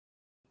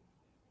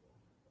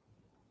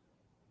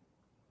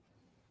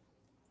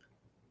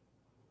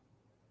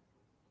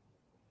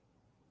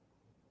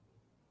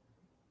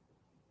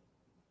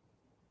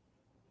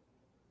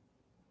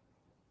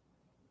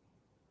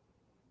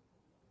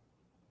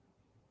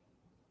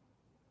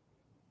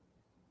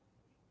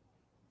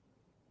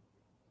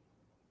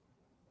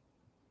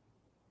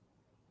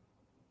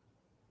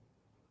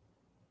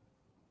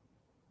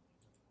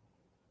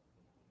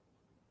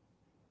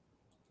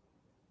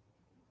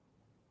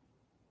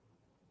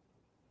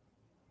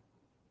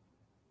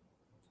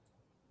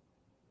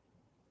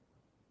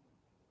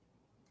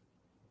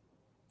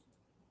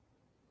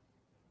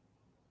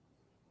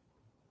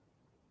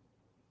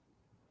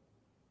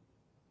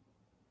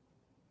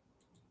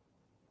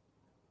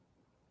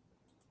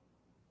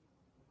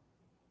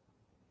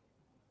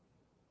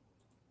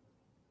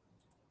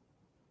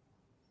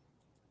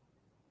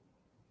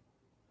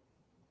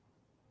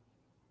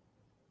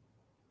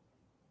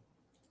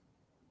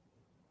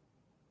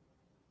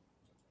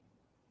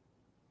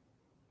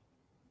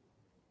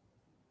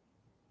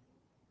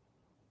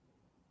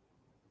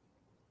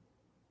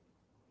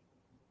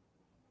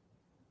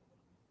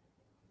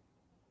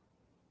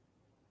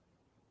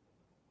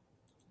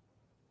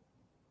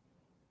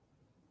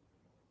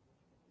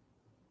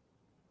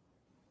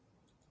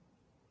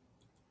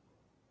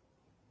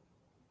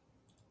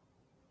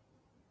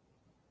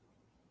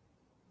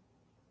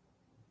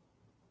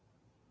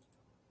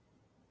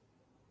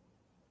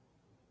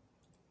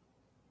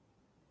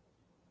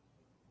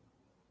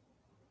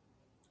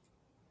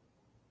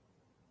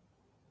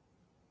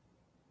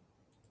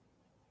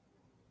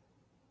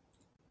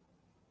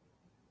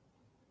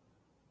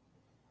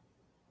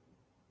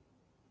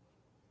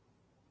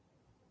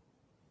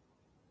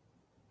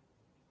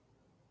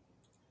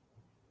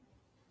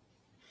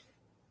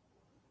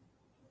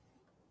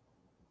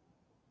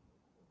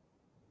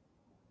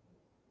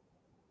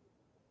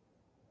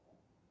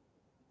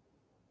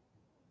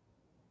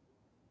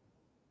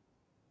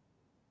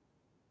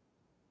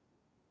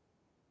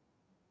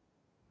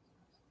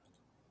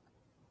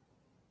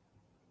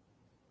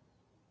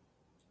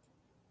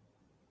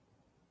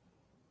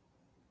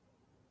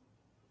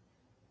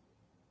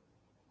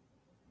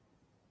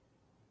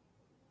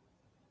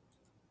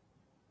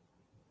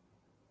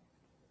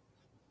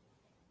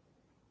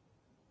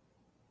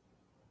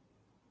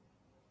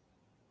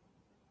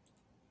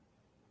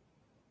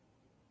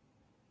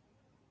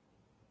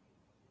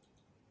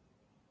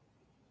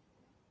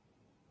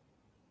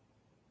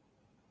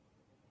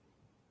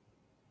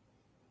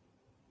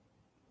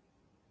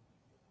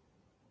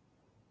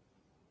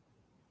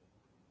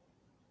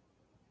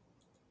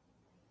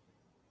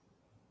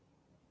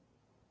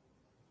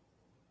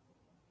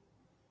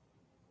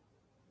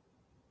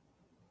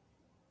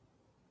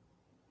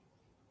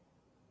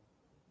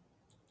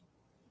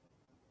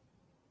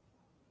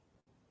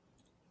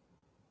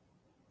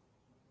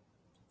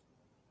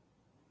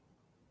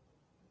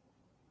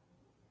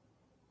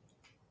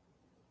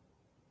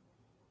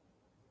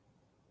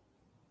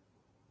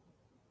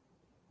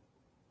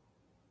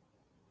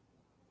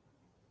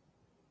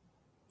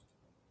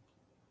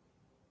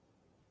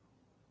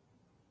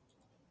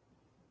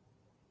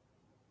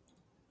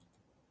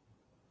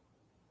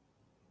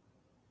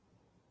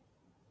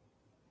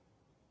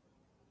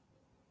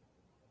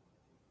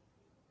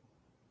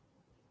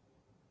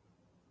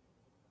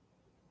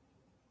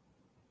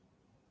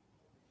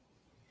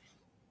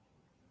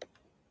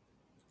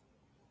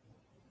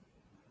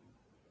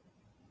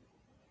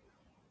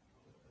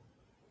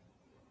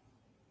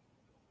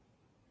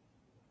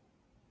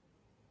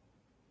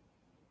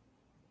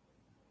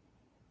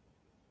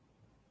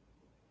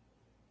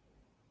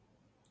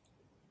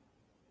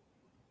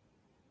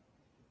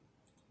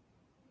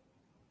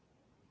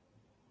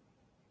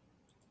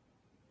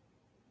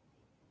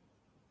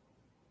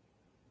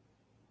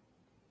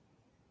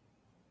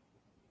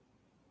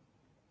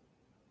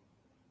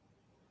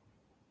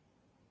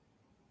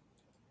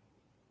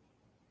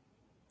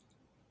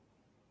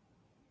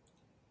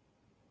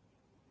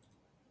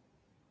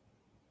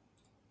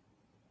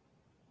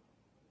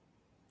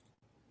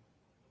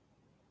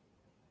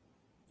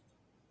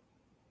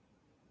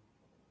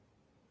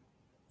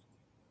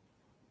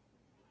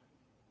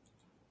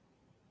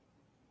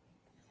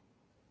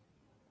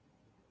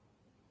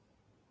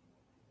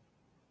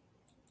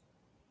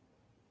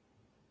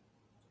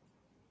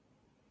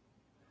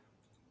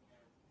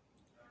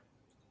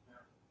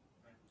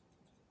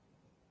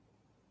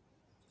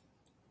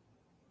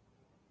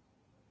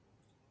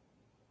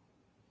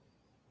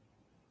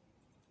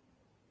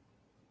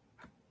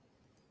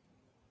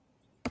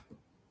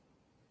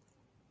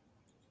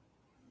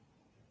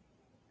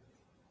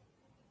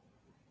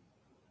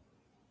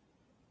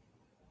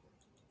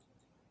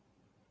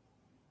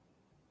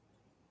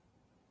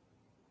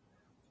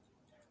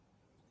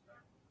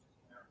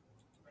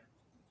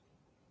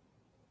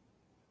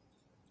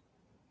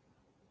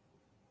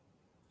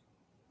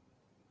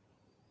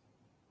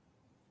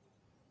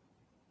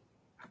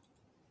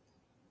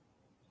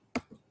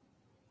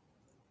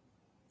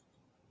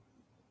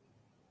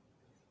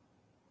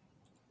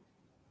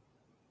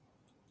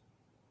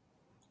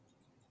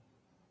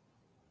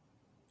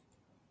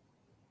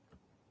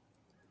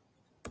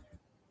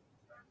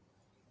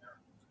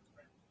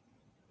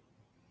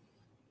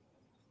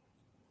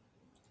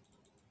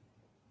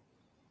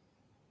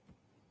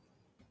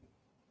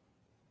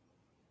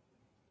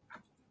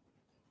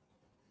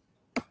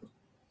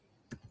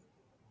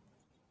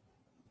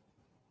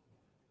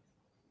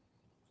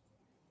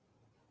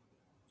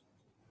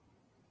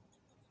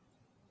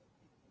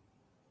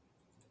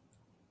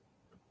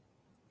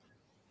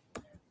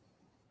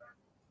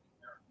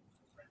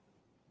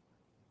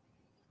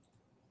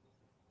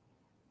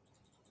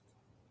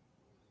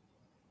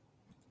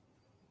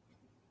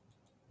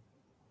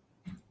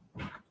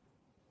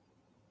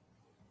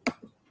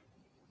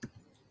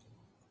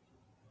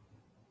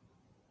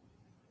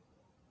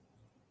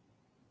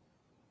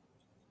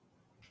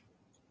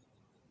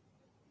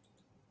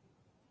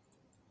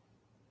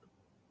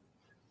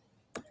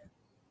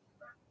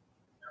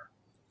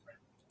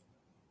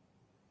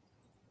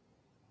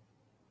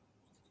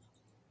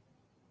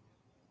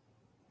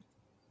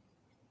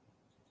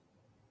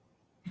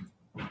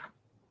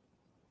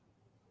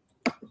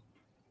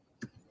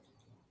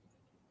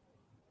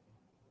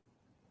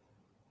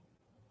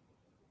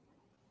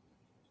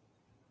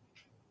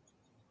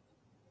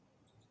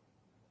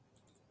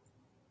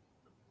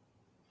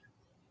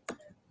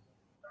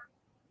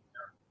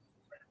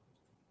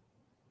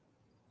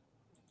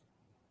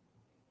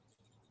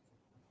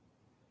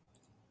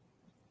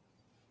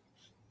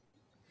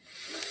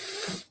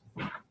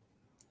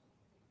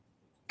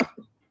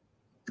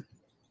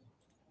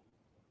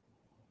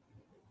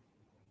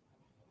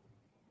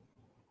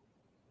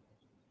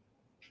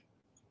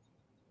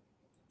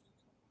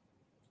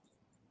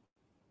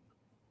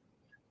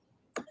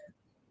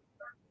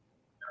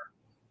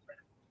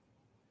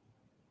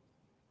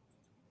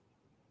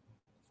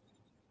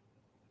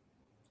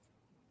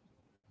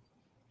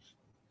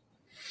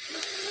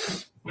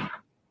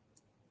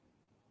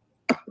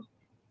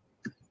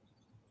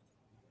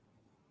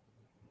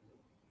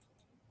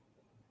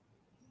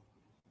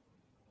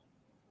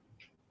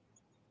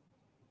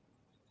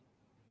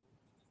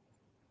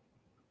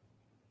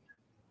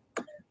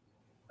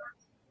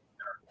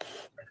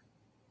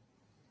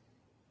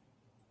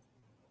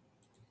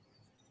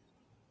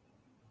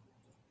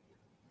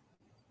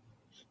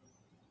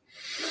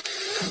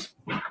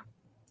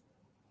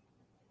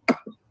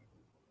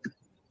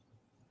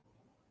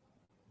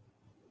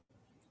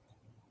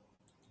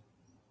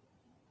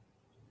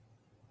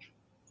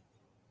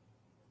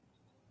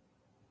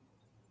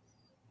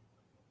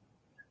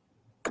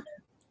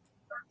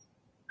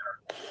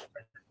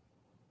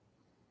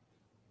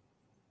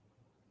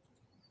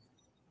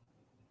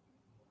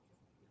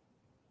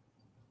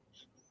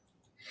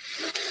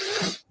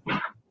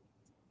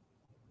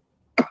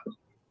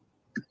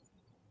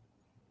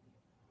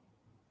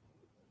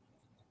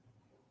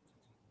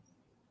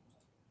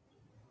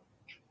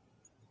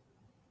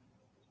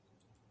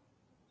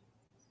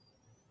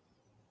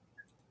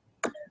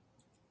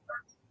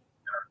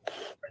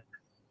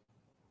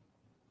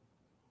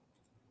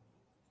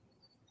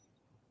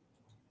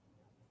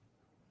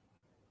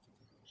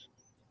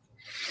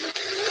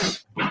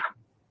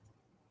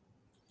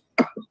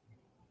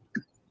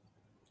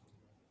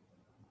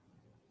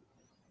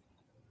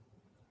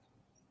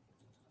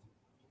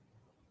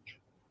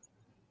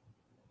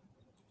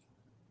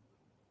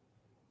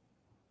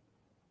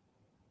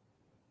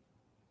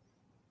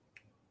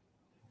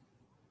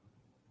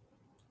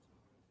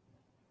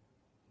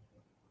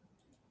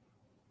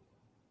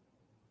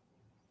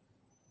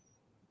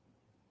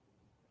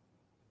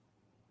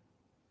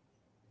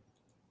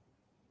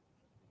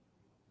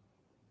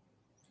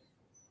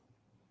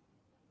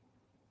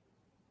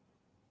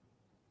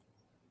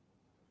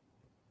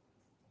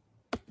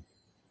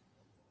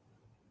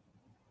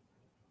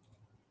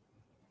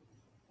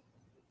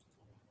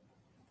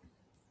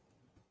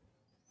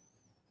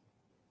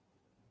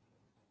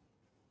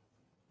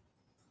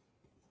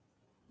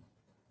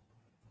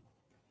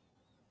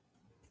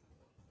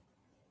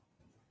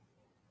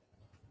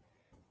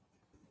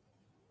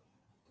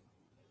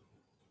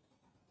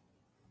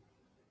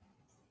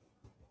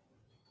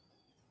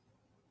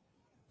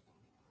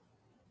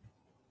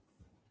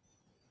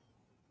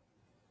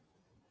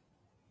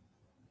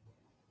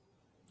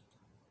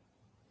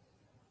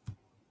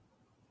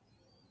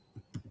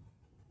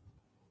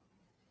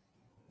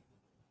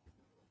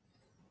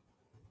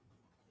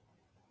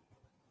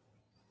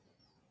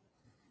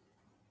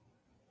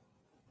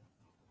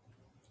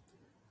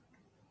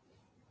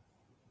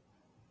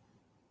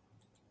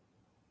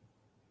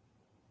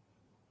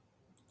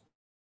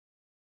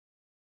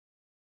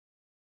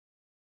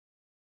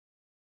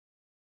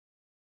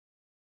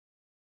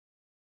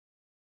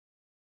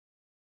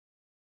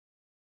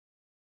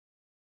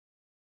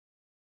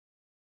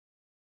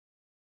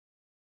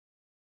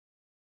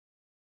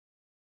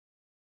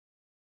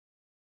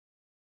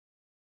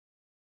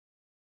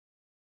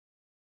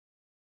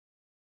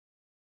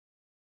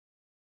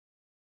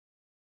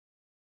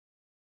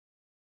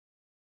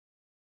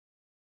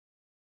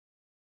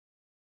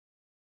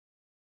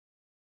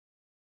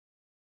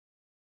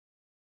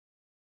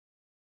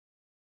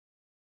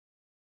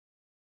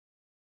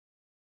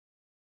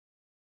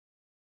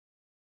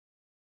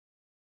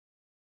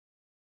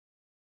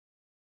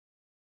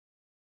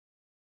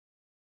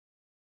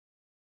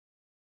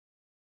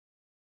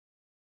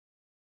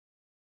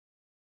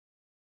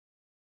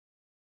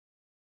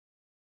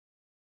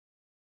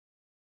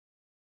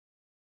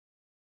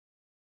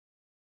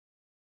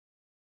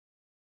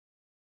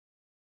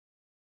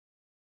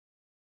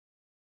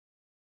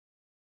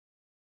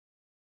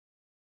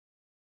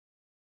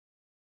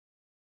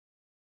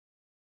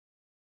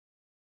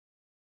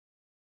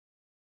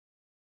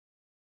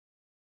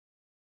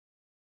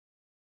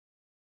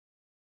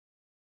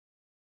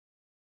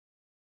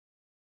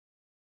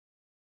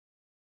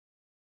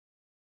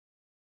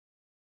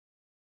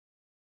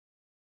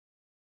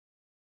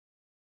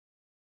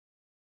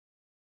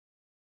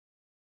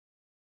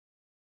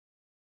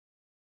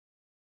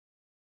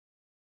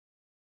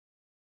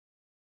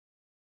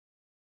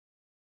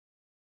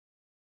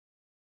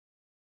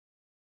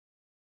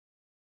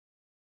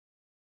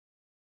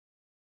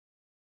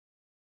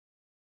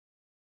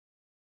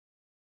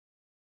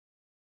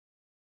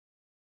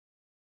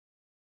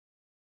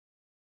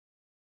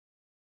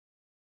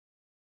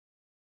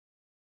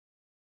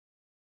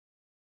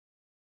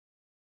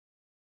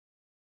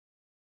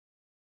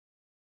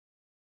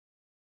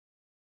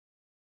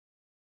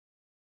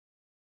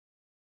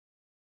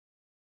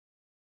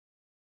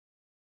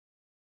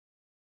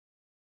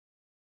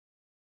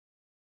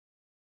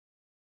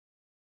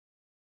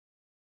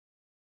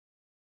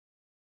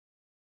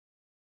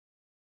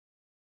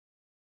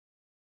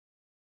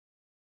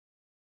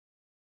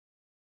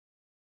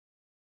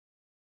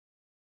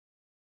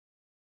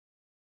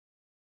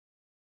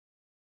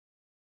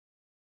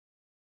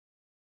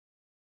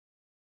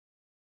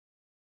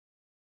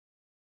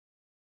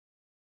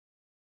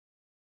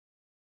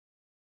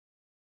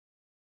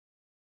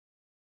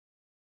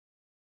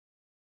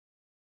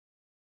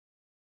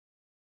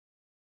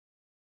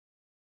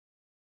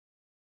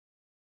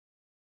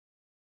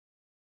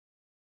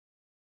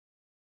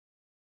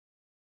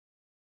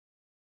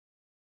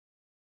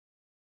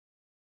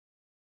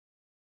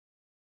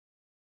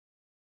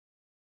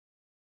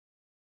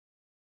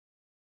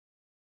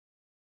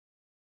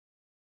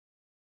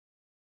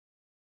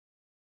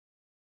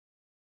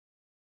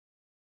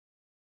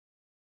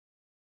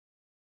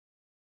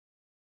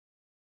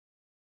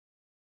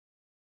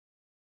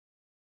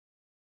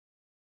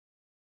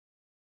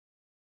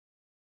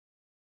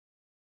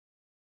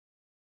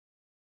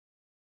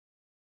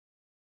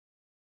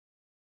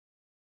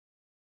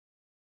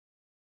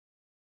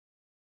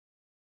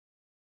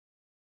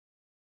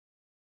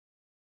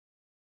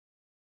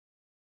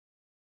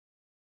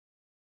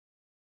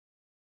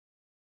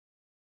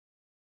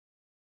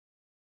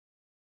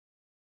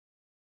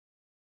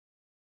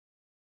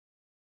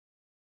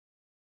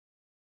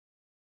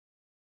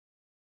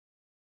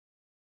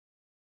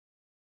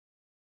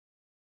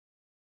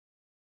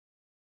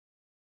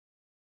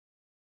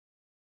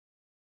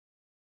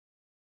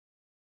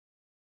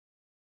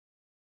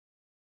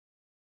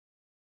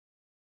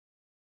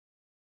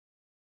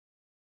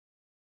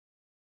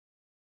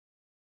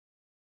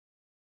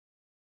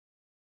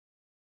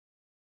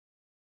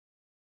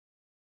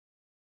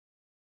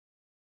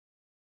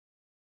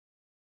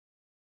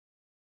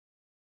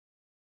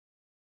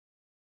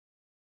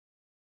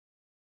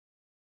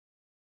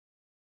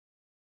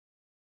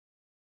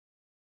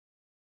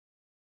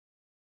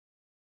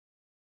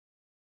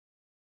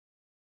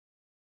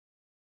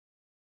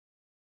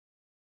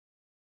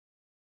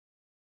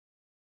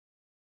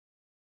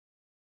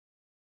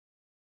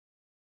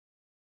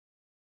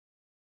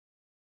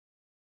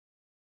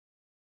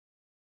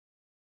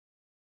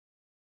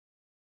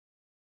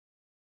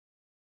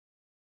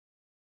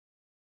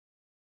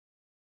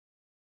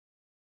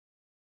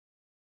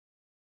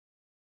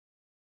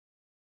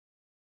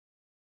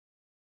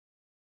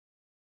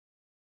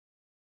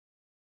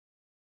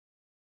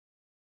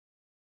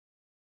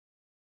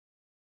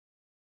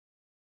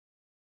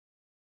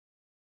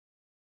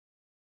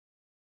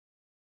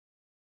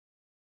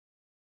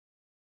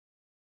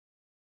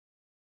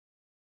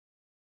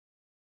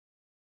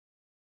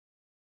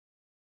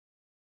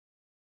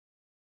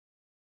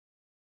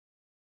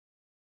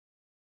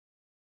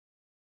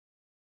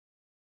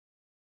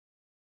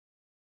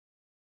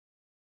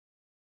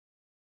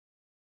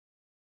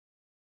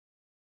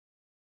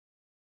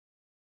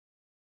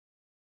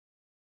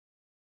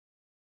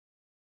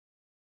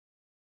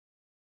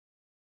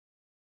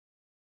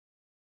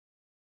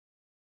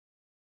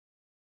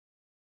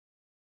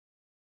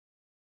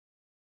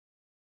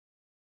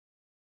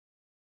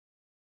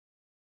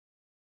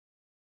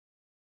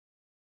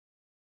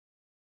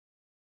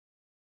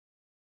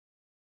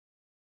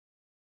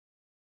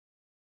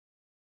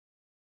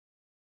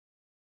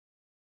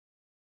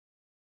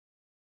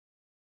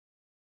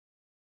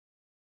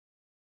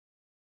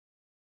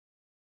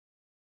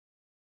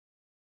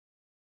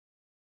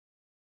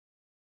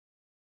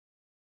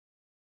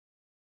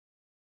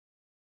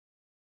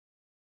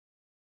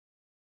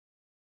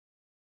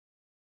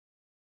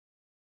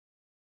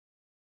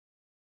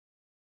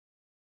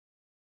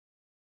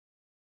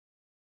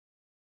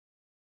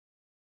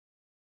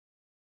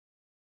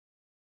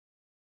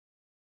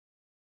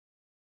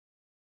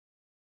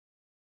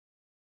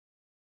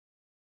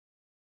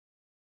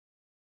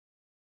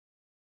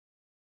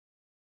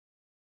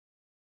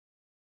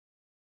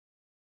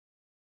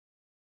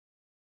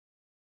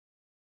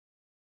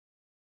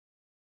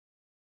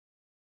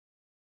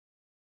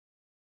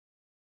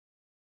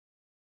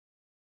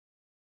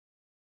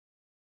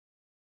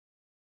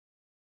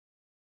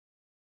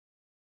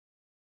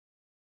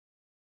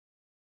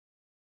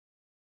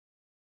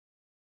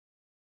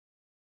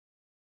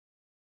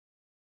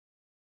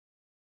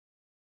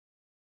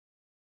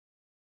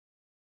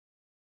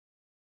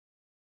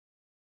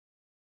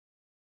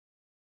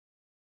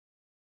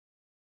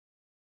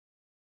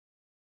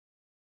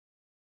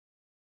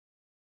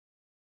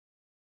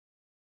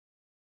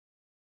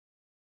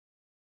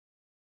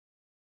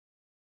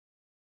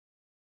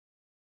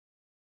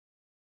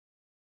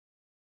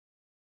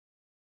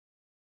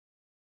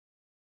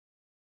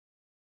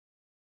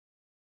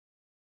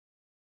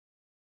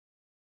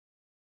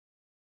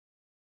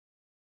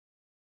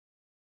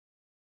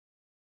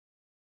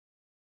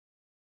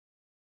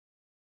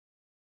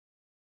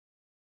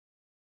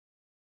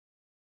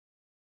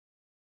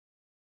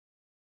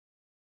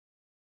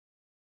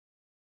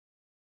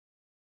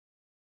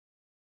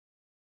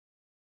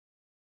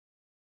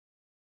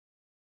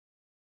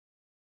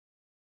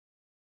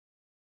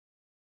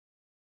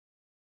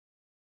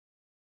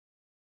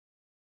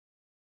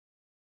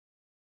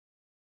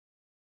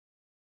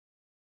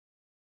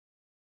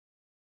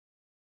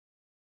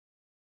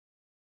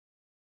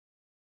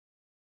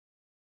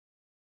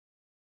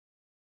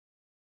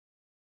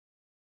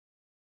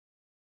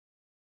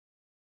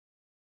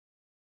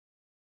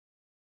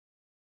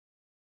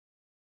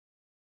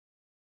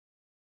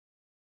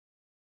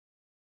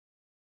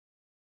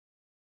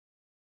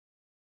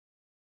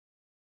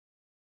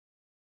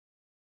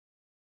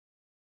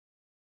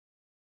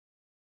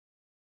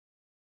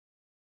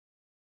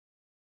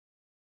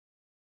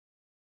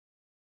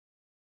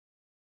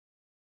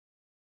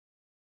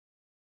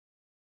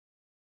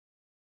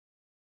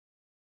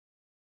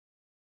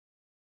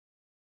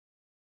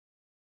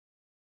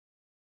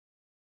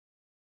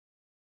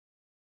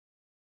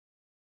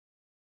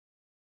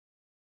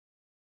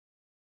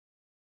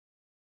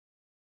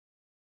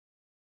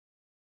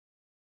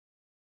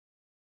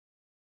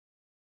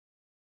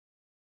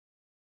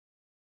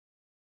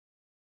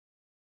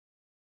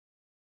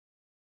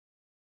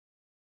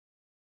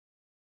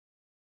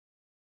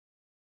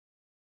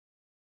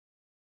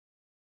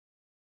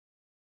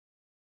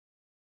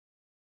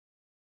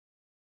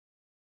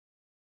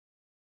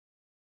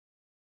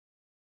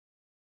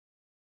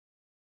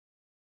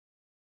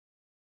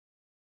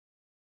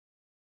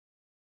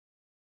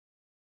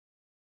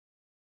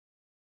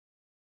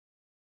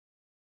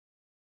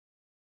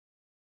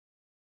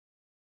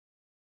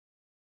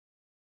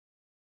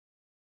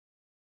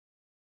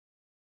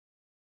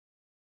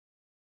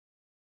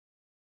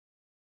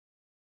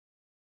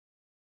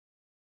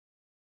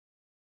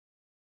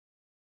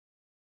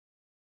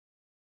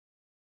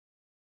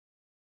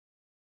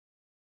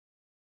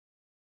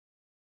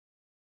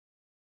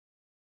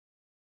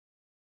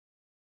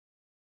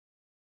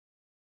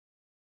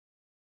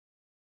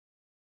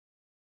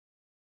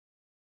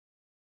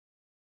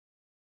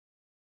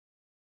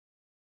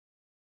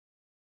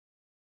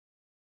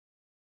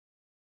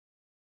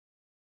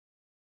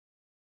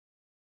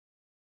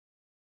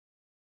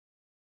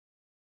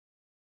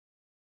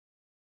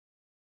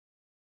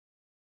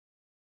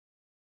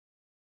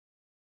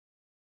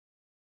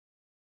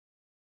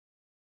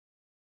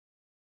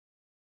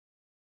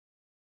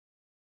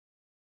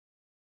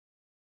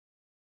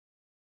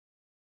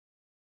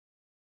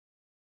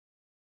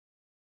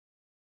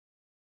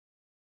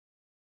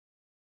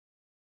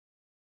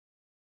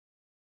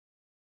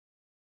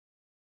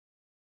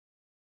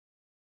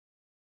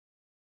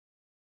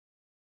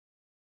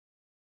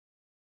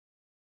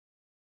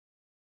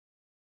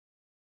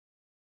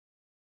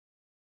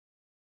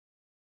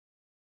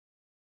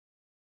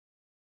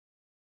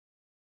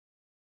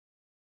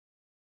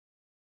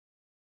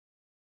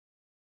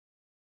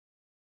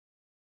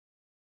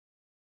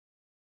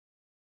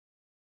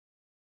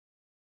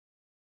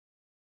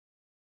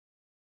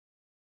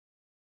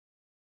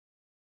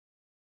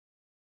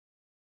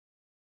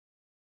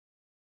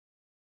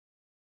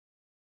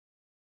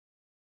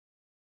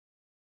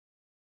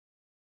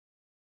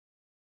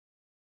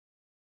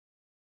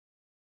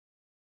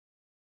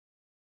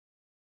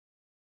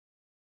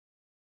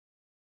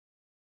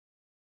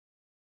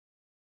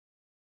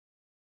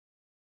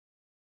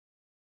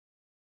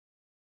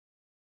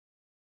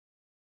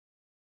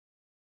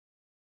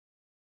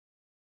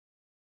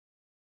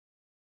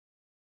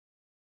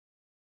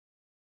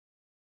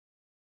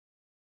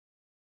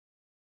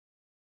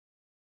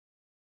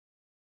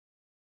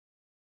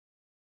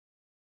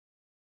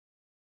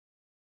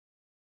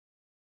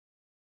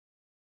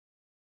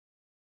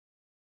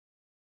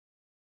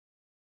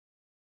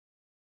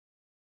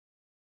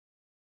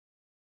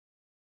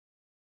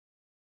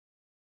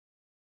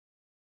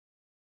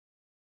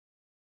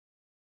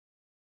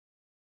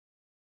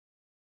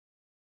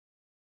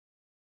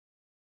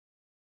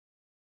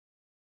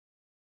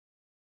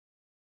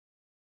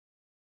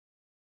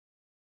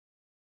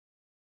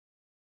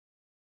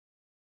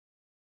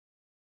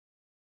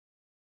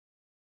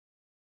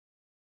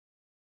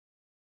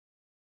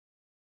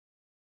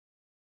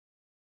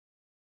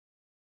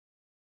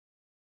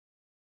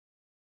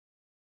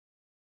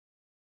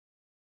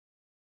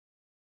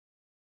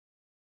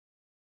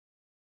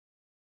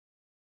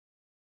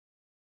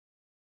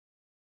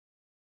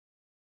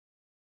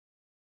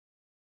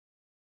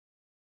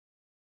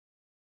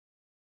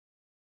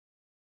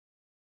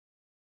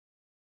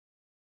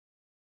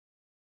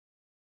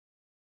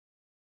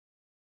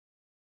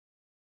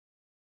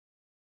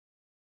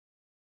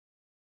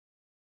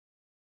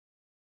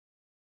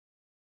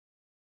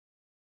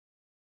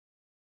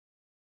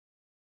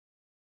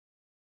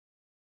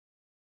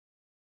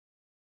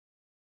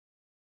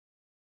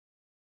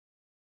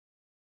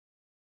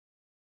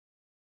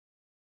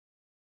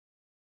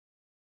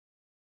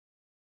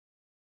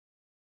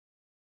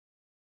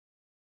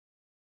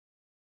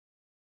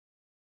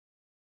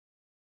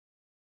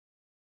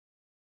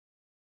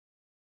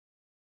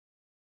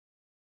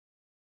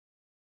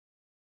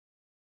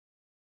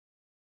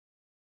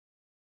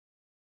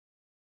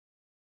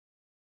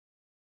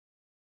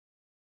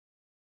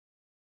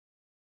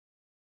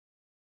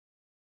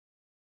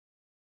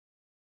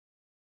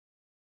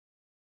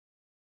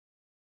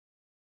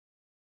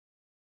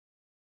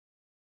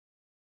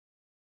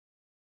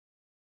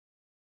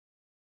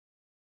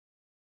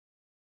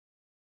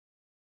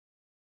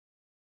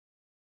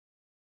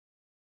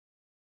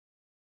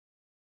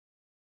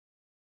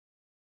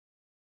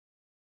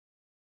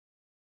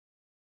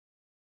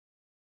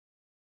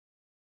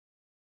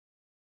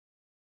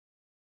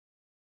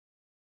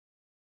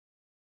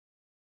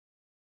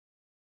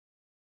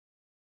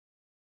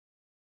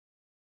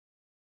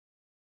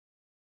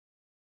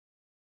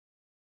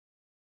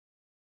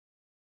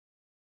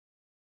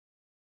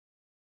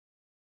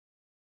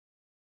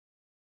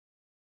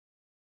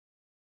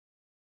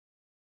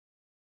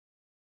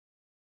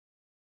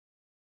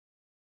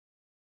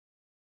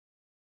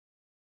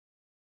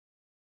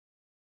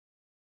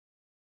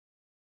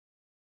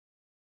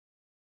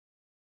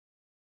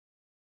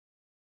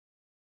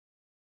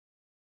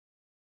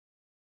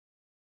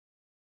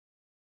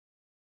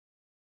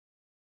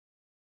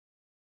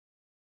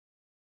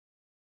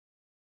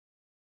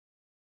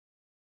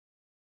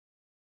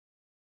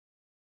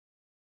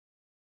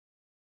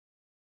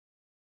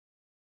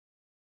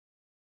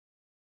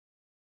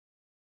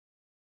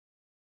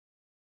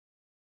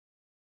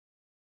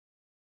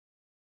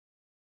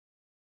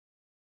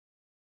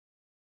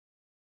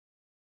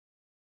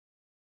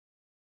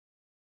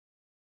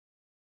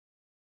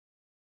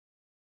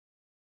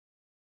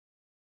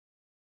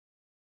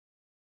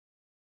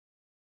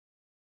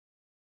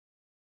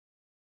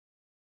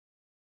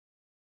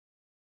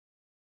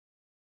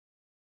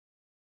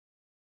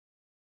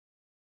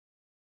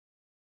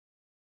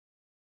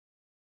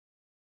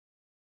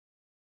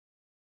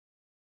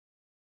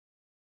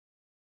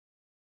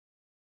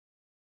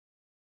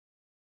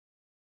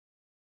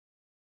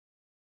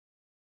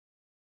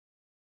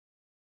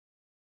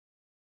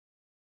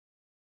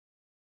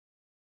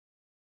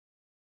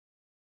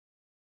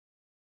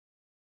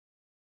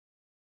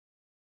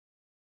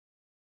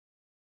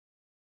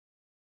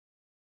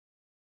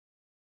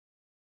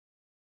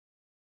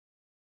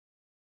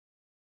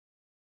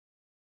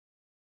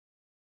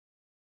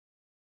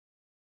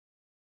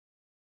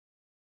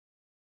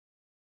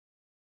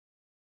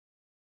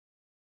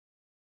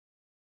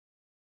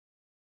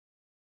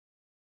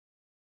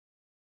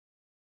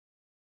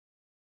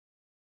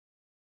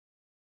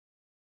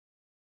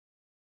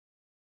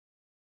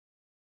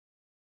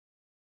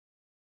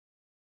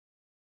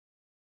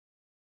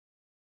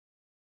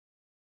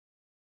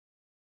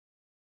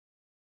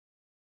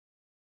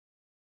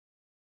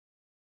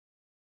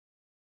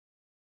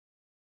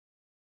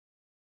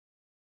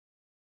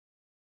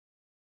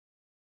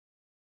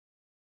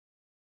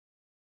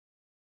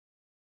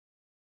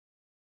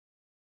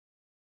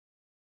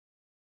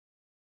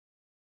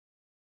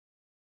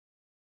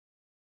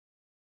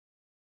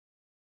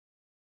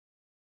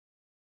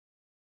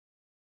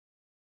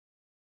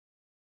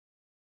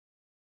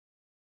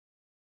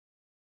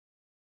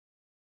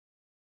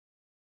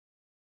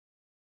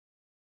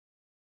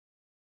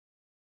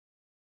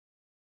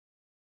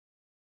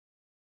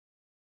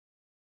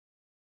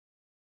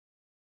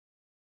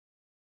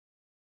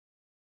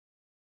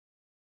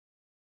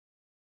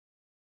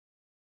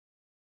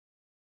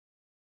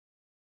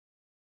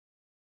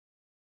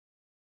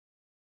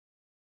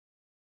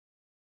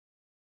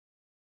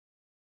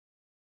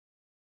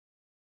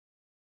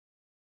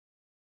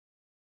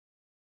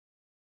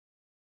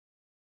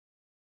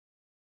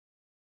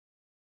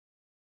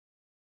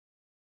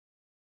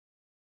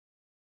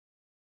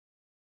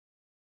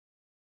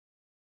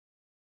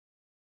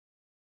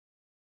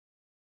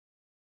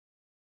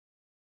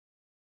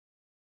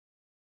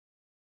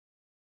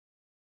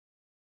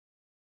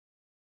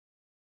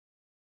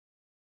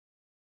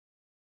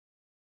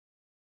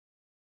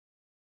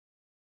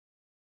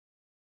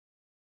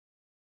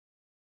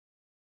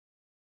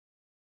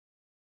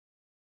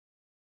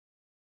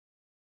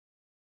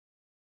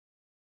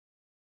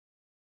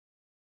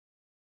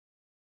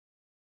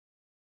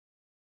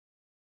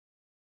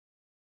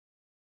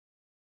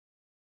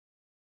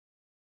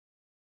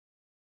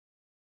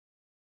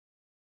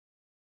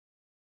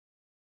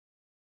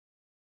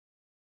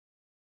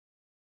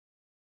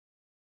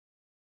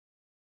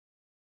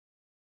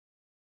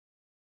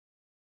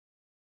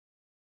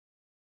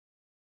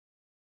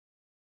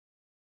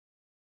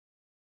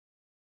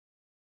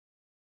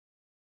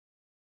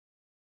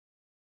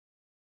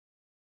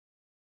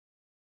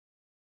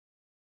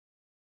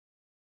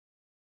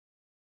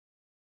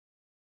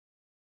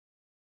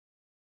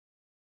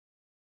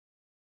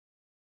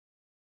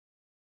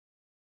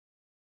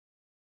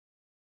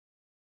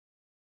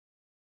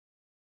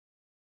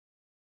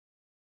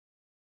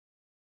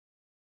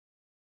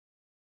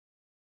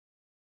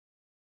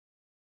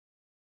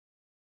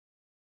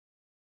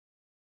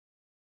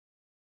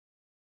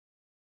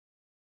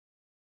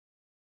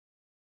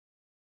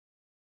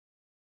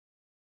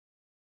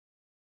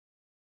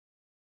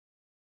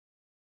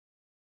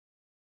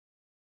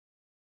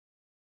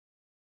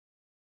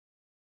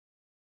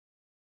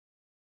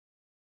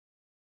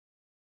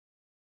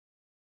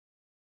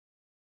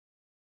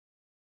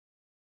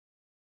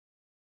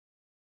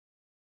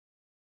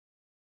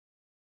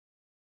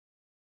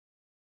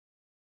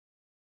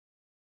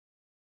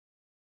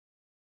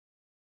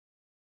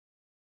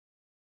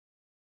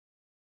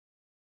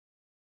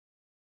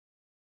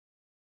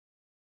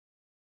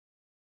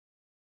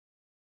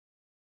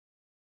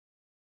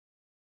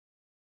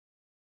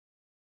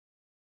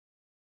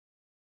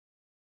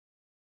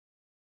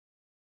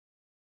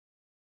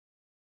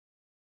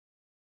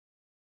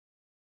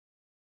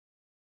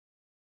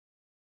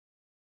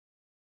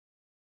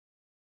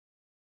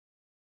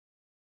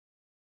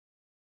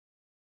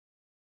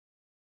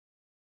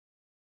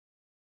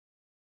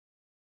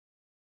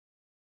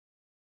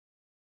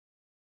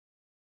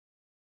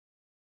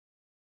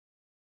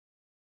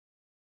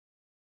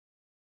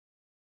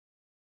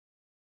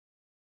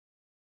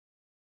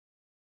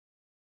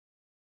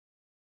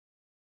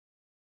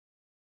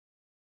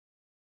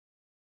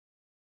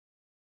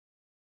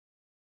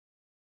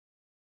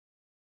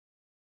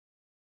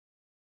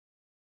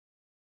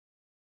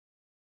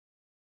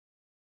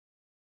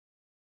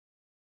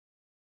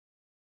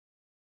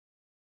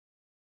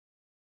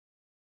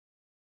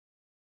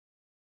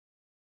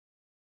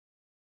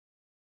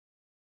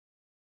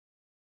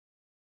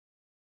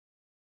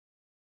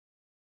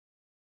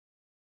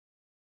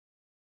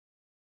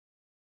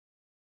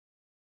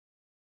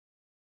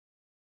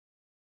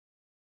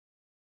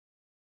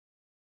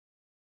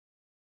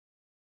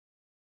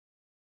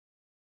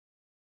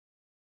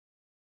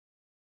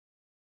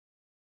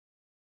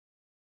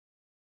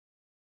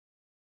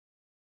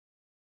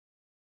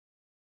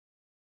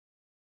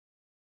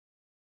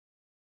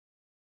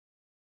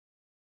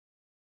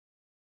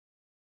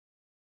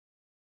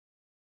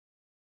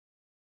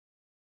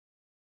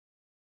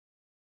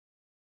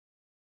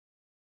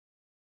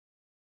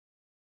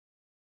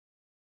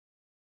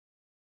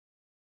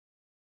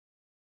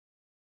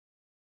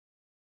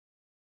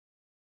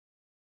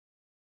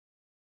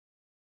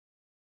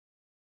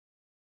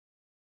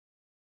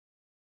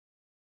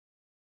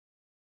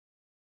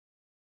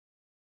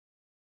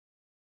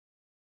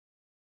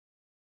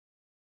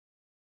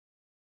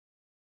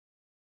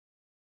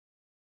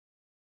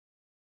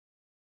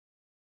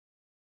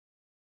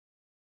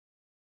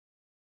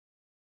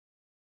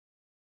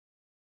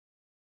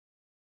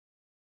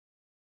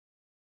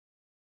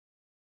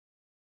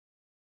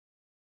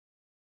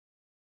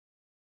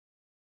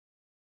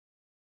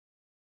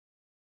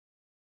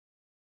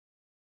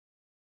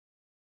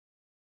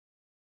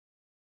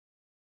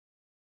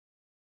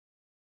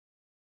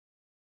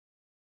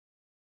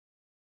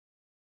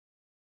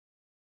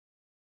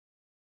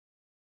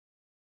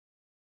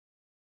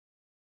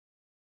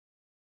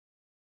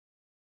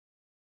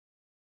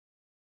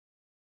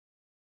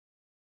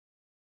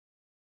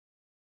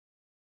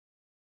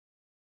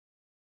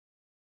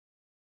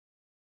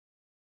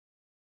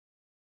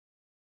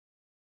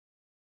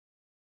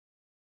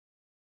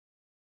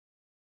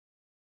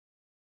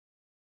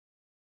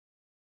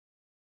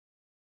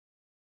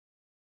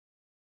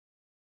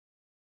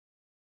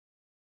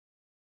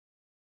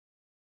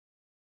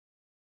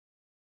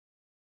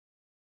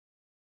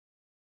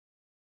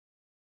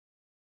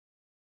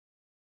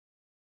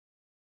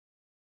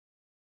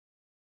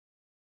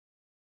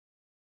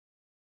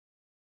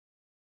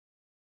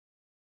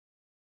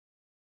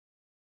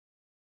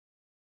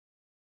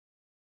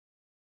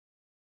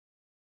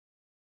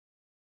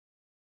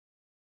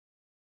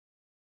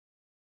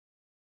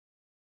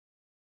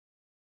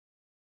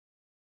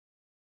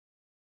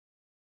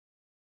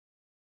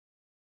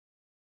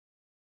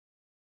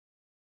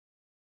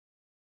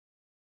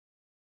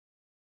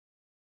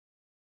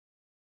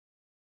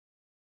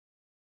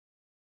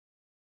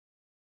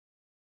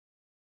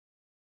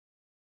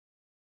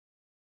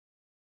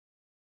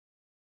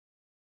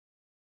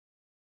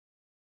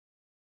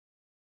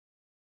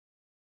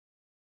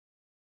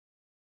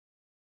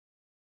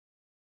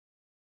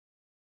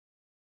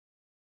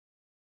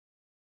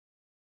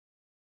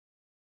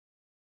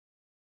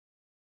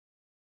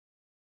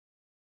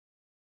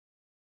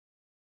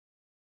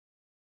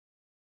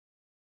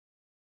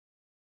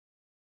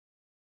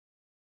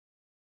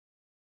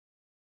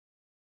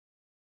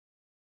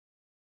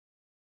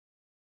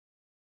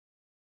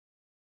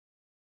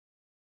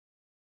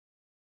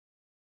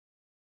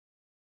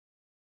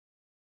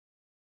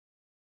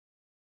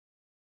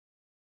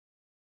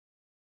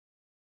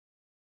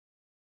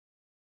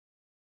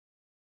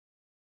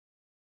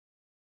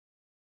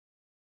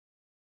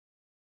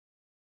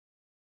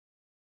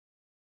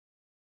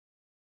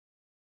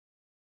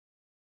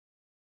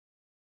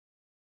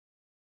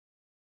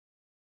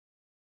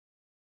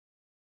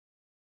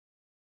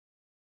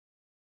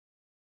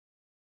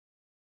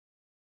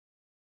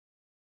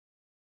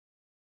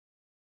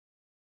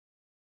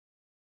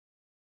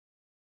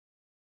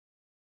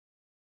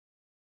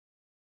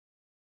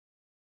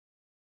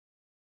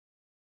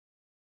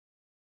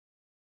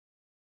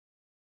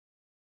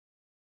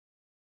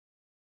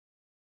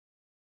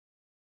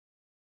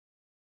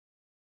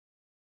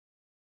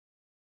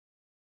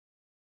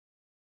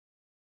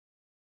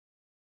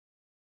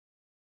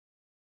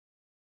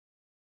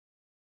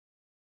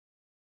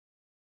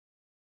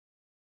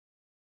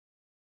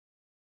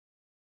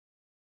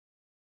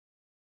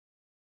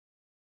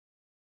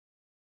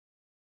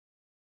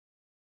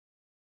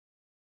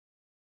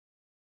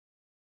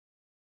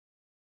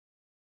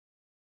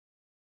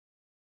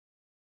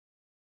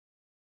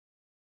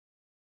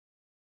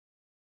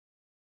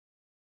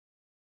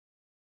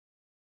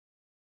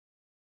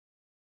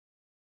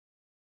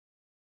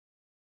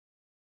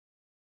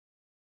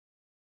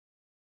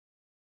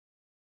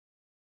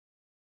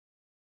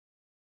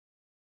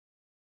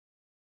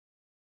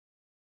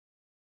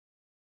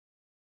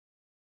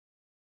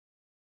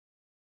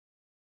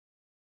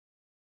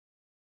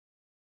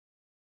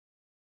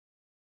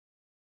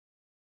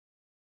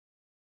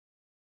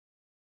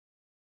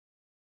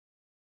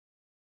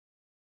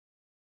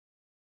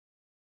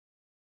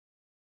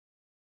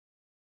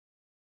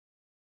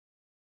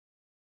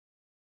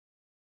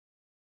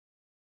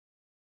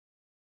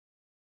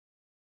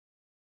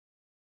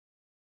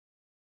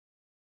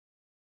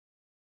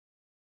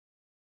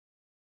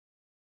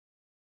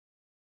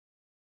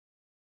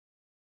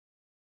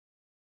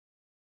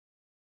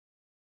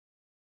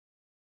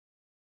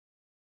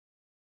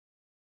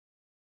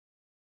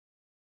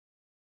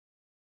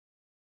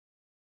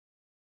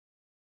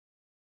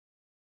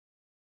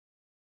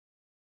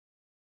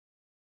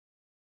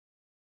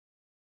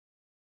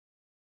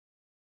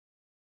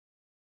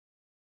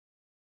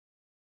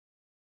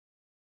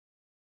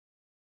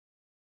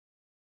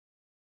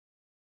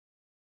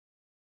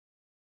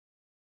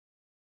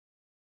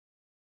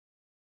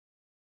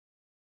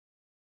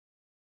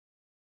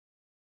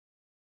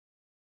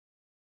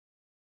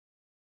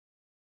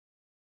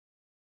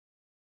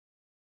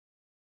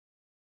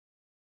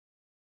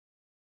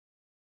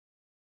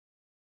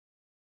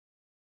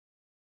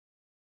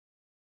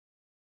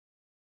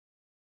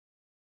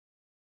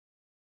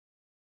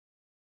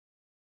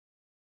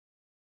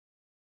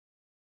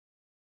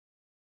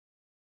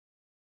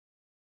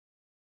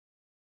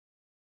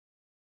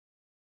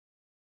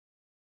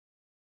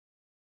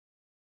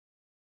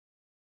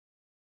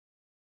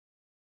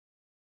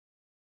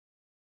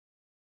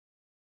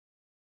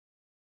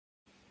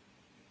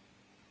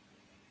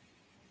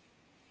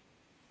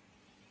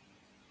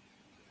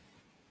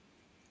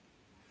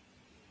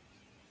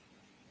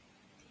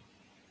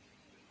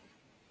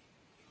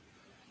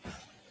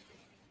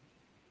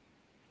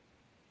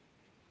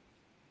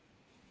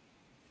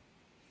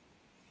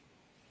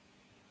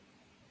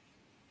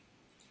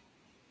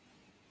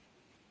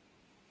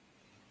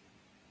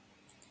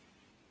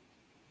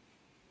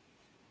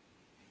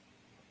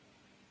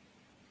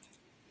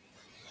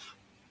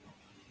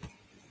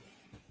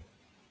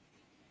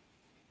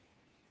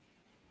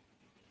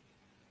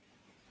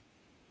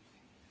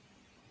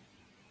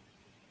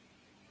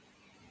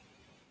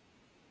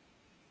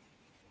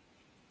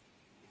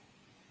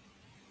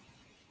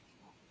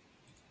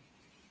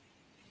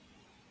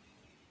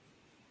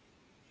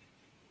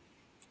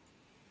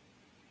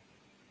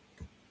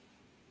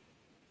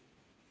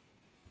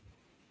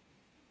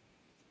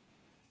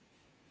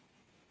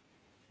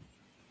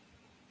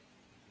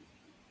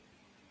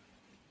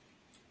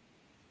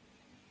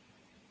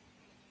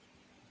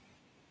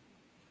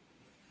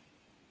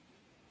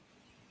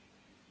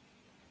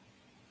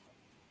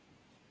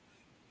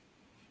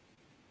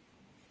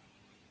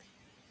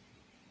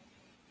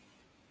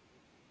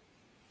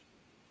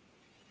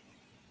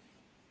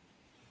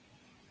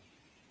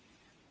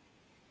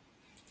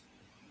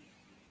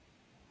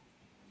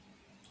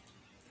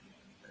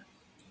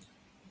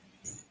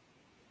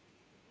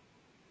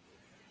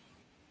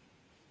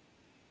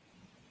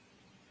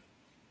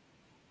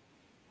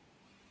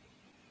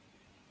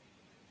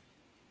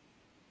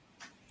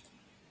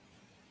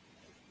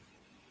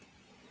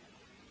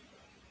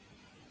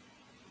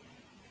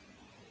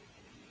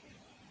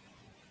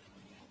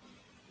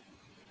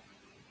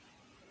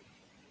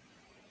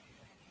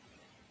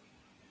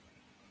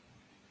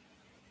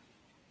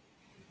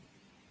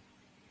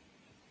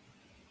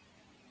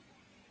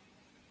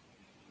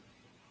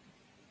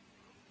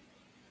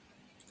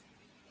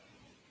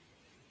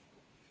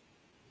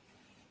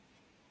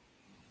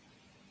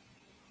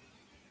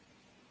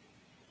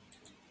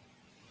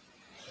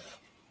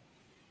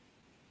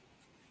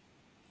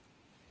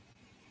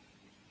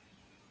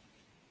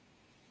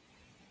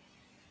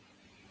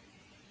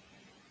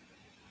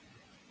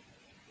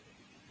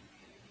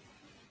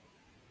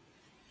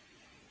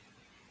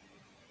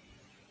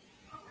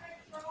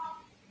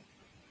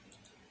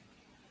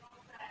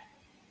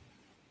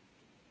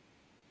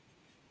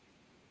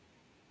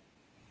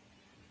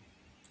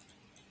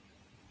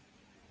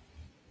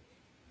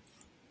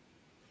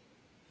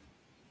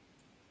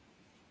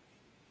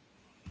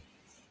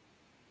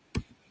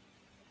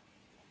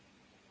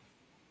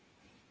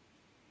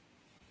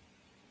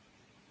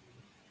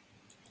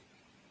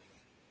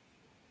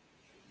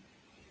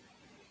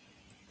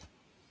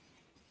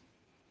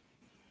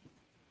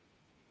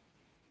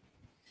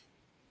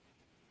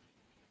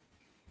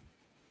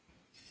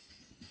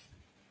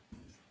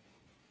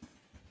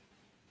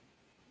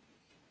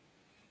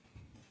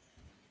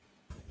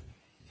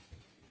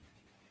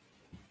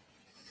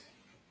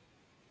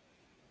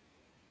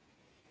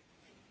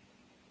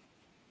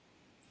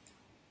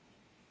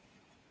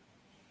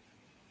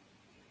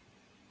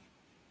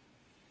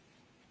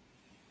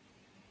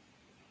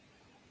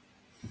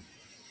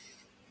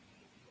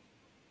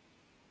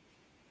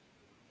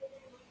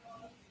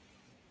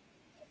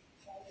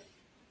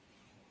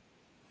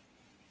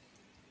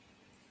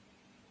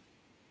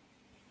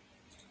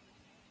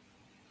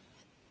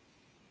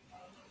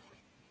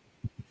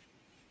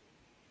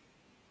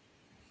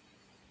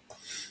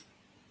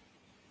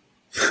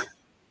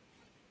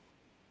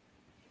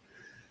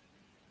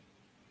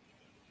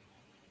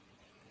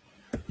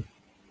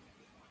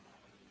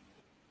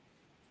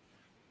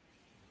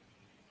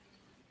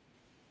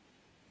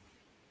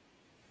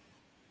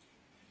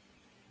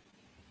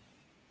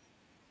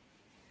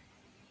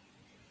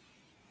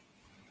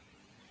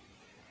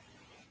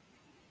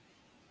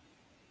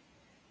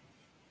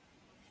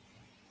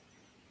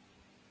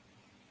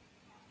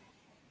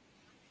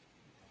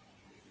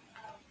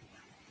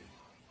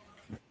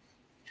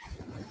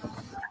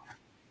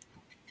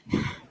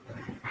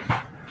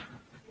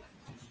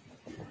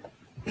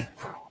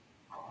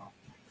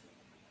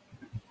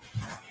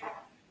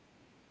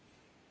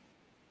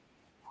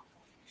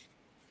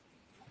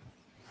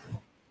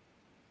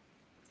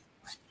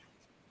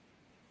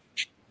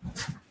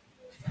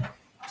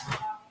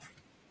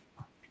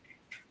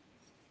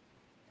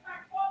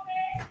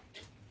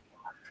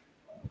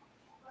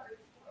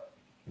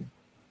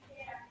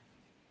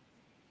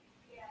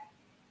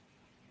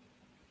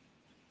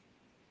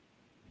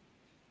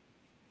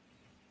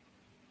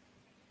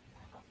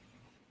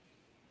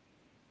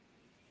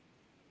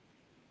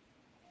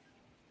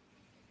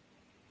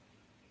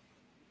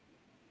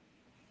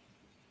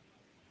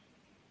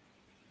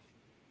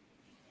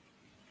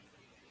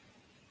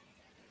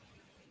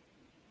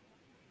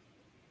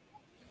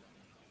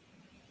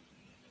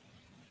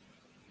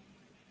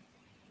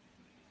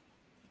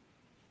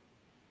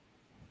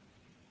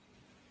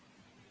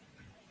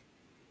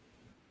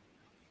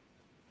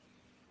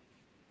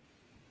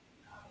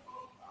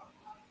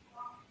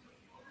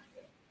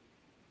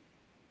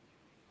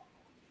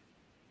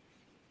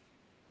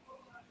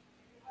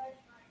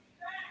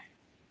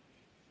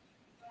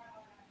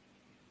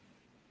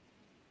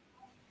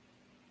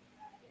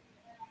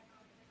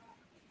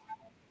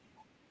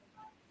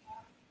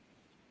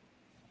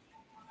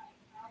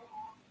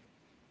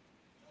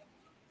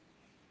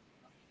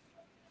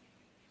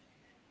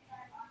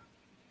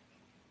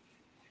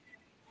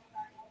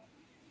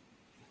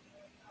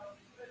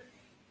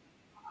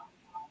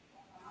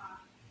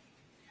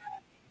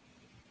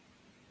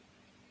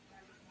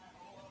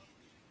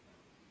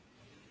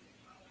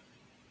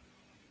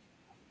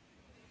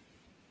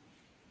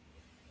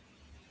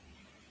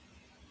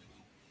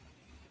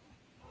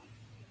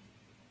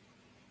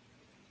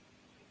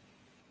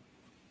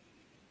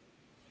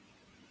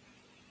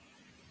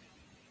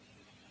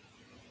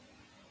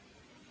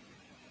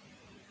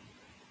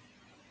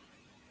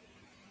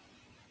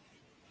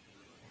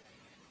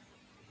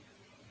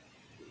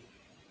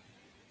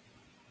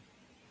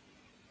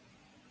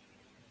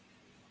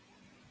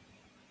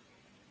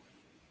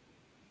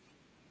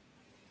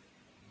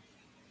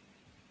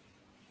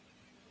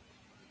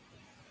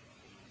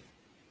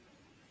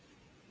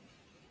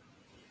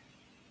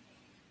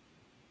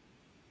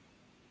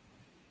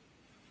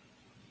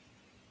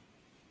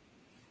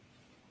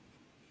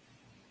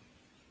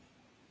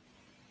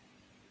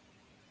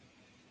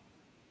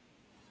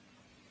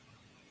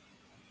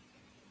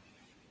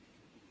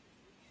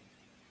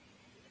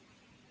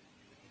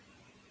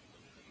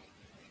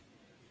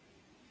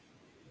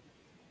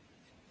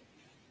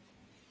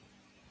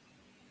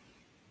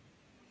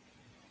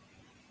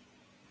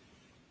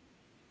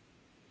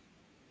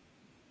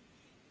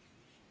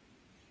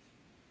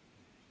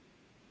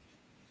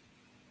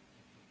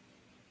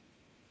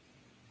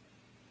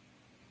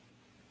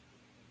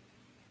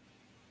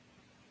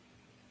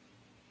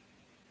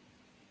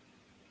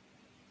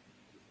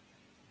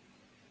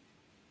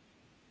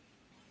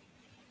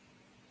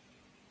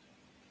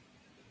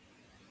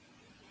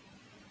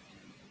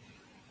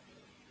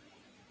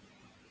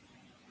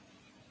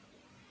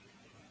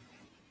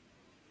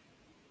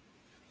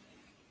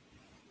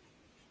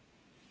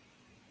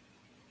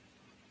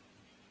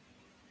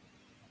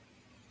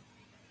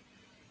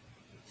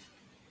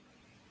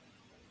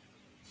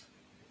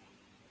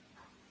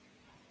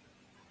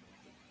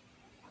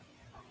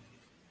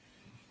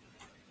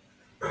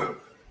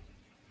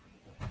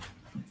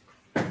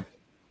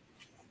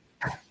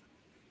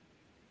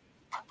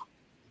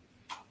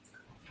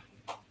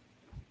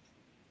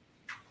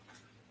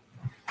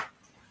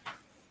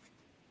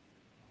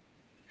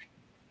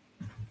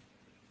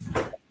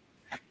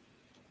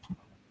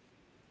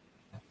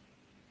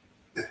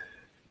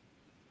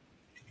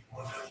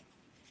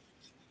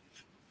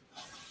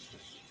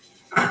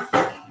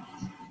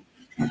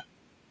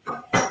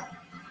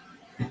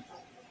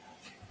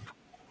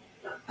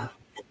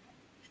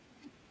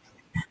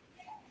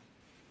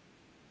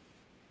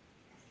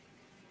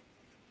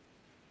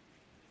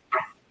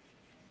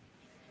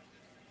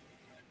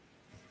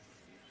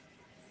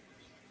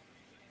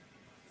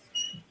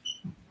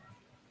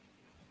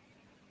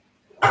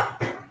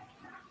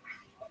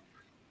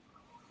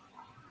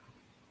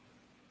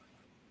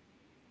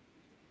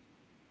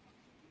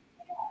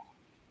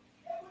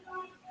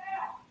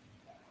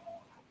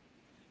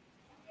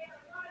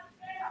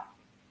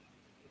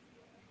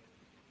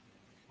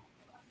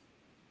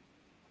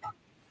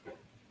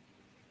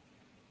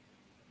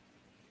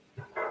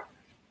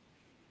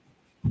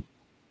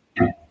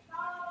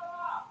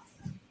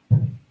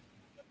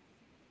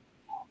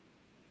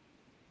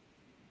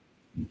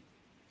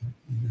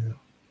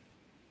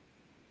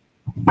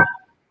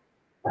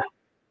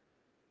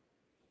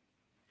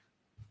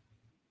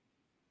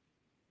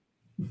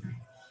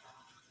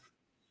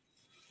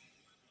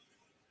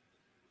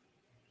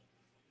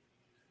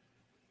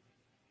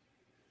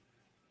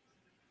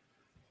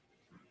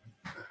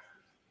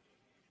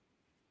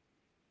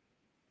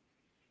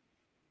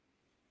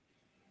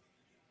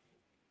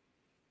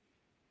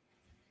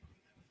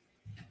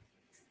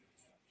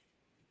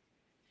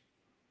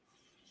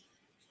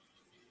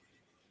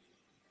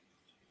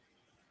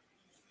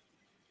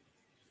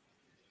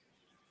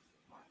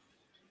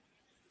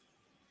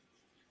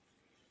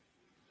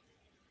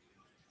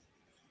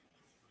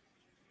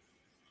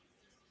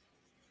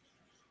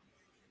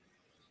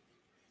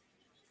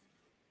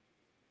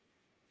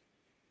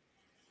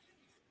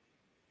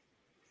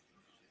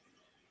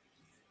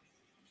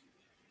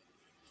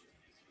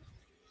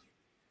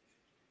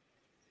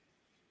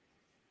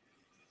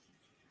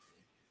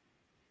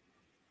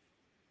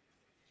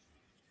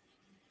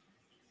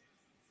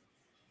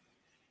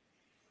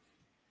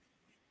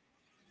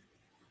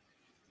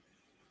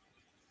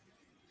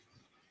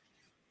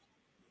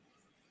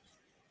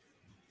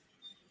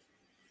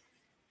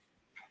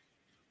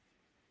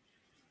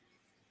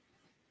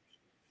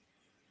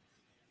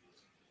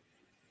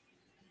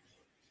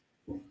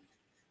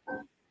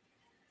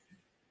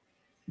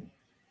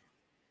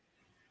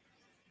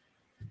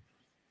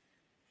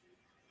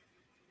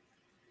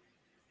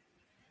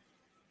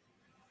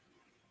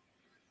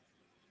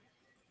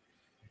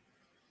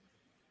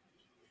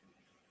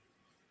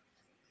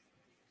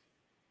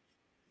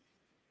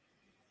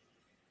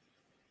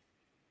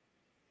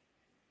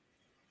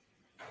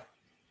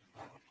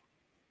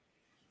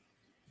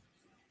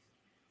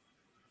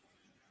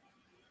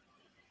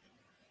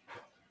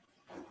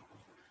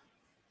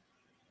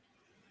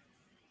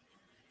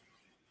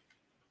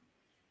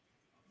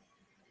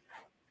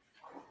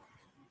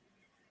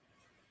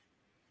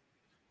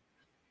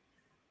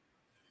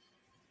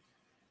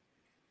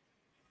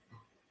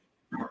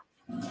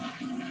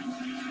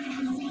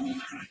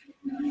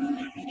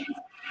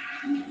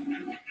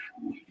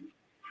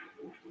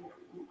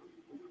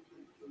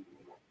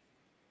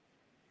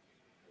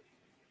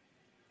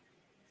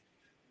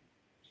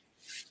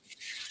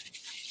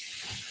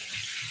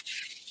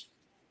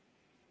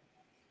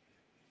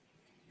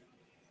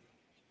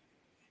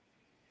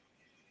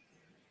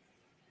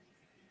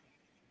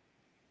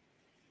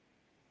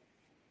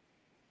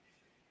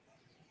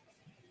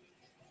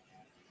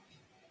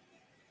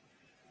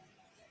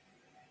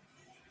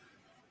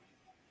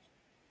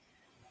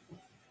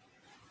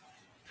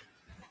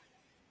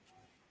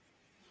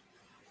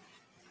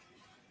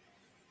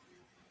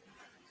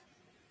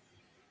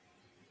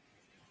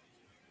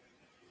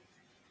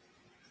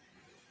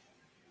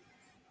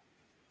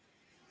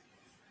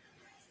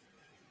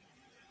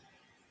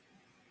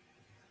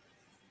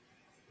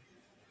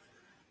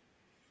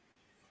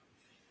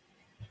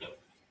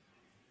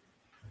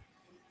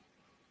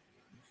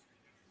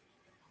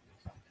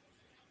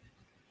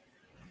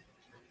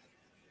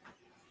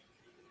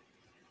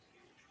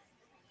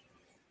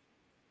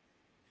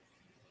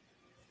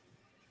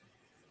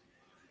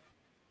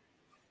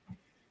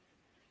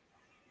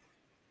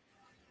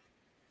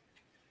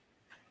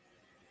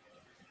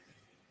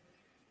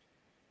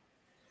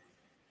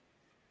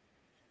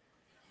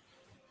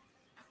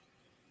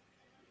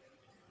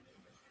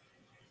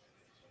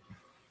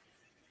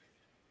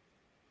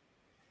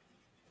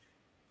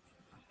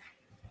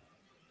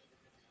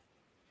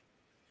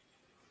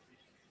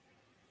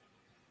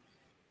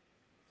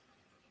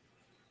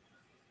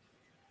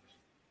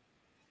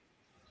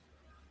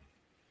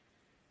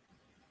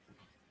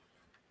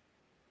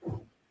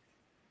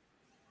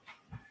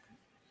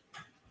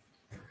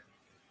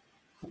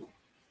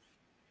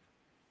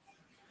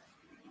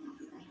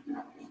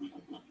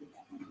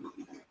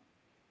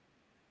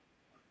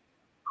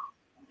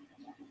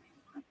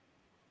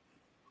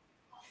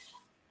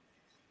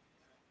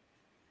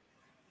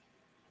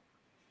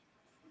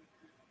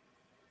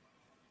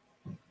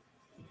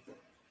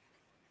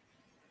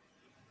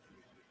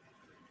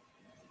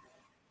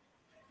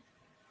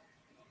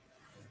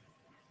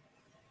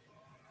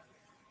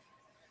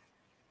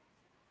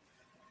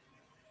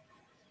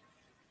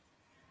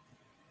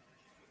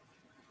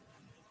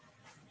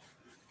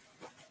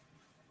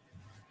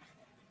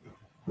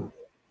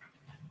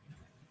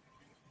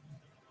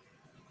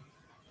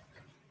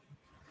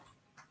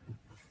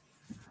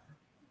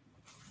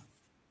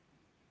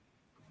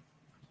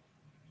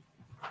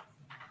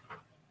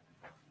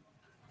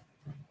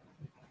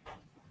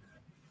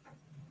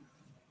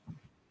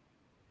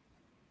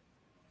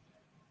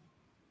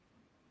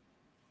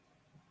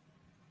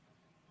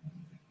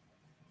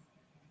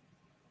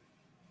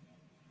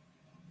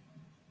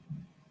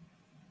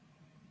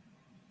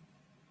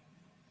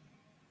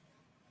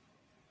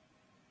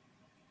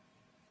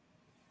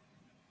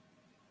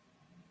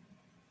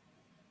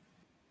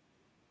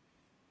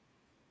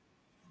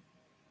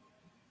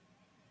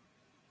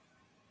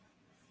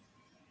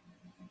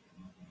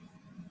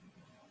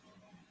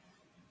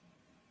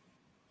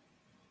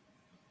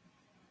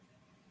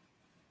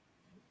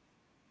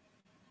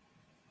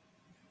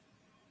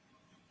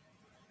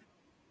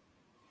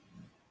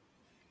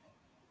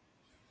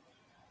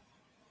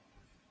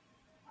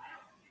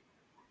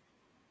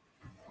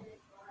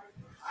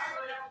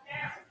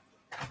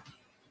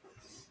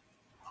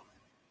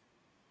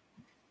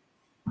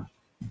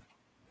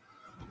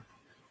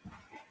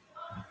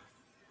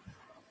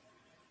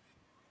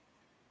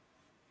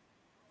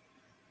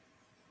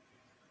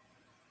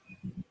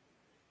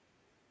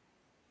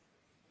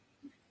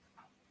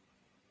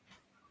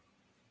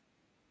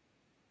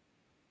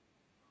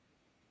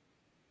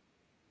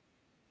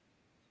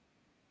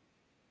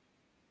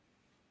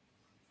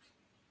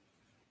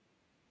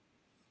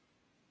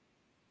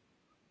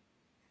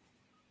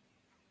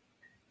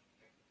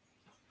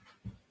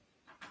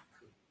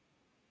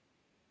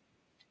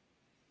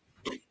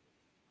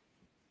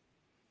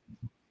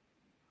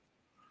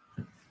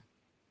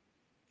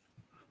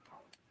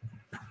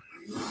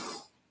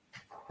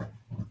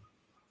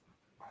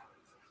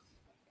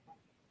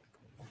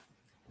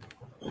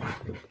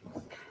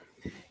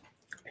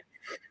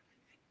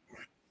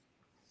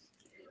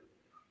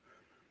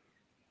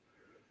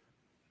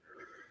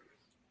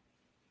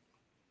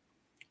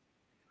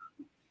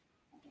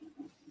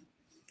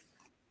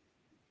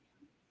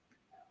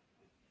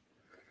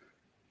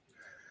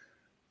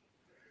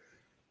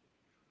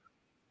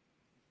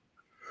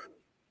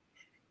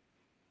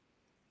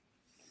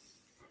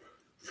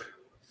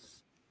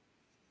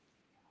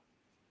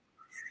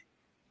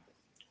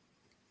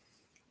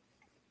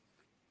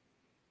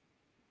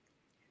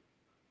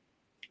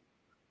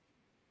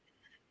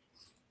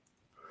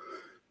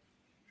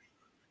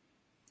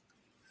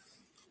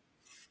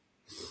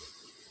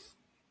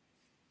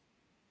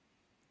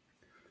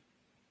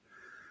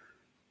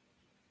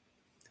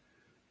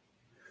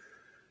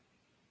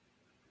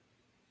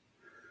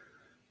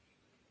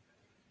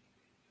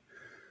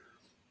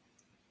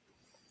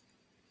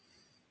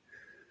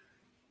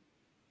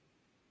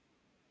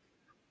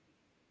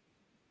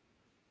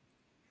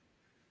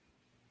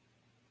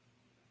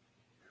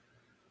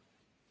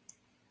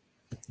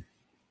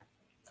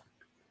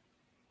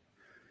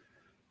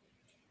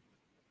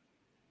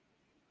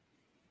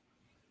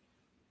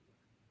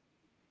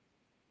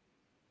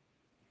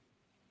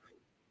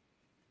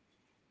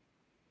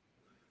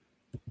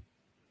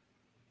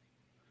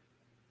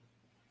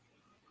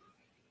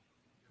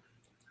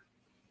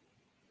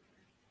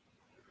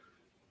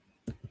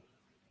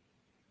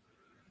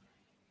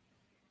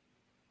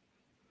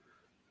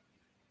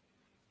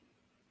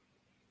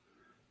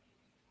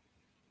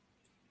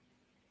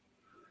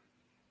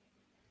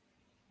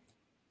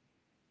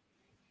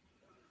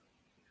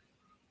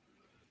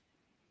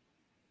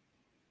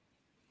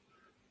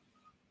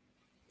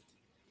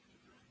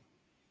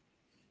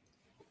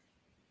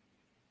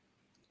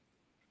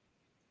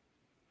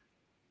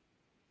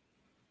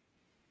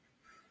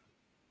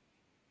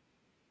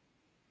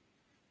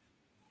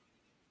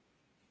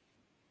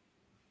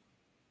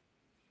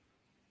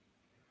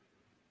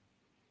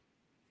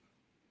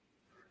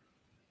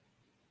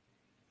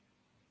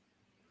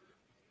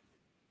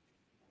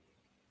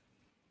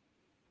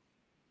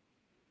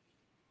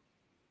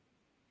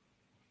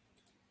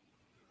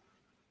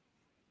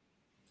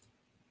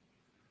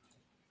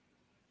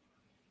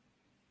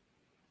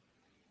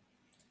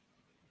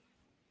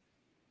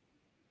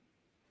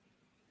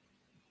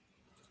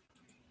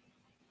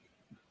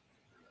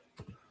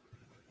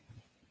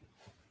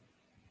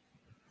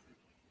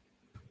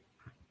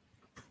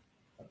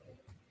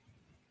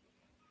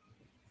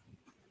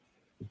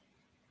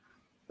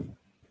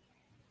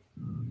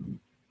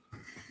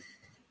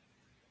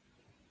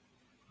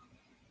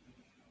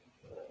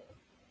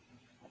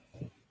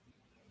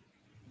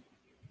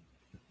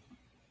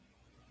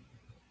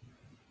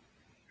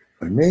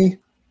For me,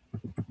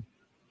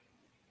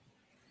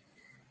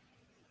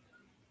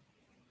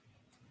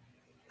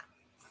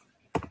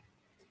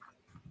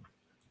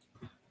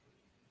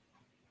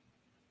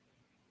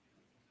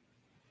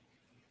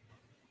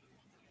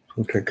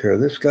 we'll take care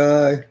of this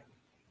guy.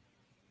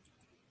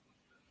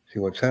 See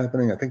what's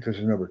happening. I think this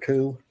is number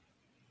 2.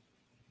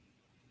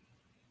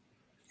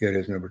 Yeah, it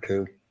is number 2.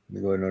 Let me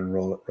go ahead and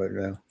unroll it right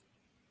now.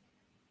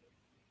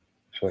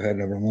 So I had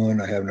number 1.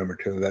 I have number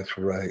 2. That's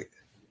right.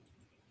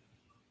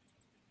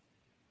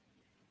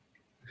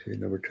 See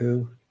number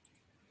 2.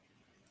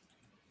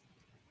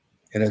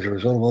 And as a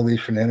result of all these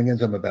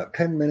shenanigans, I'm about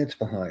 10 minutes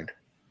behind.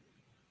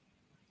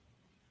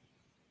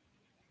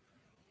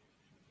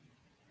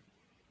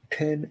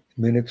 10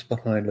 minutes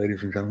behind,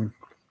 ladies and gentlemen.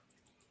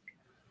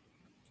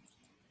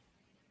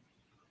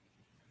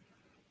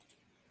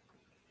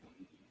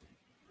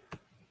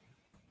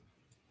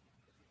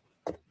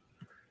 It's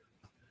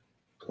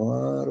a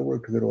lot of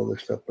work to get all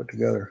this stuff put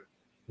together.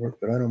 Work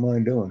that I don't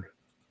mind doing.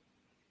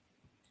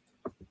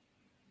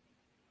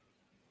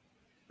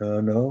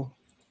 No.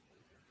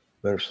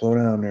 Better slow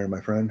down there, my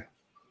friend.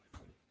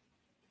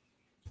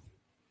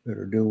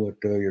 Better do what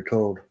you're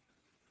told.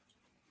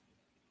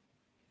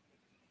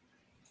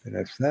 And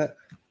that's that.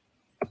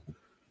 Come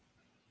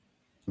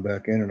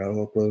back in and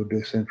I'll upload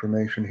this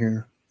information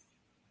here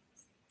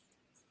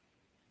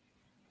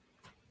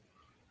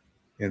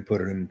and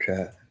put it in the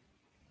chat.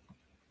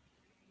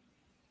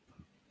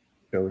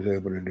 That I was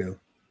able to do.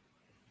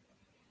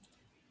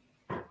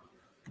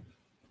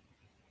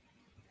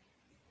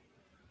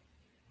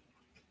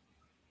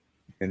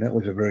 And that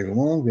was a very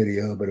long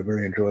video, but a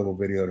very enjoyable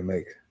video to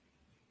make.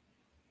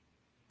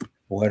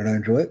 Why did I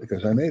enjoy it?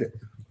 Because I made it.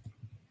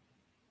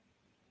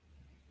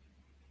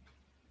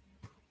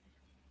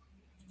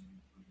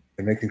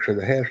 And making sure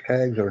the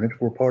hashtags are an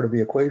integral part of the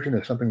equation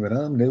is something that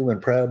I'm new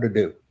and proud to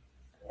do.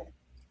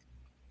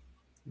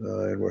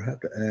 And we'll have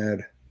to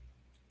add,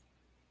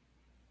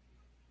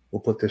 we'll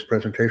put this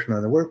presentation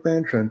on the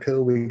workbench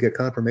until we get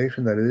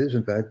confirmation that it is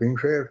in fact being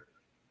shared.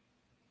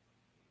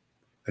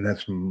 And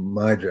that's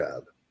my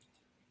job.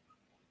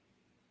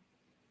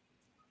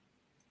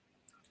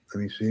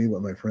 Let me see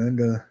what my friend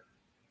did.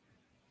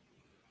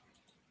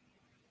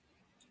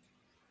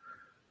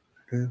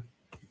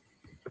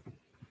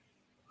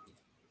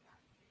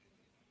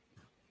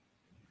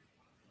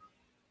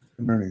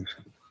 Earnings.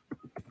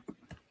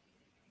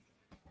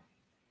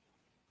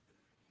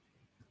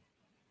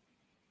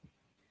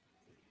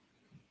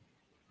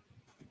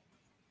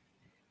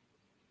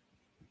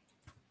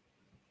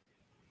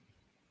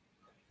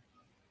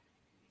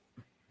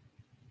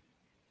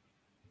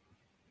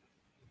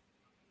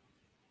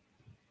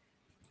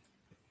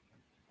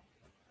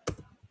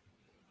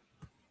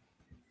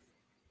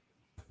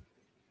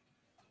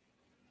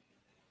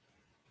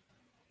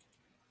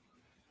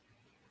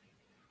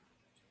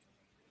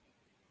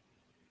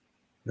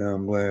 Now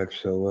I'm glad.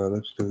 So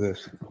let's do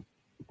this.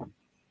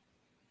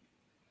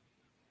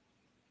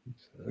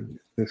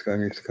 This guy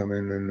needs to come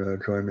in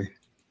and join me.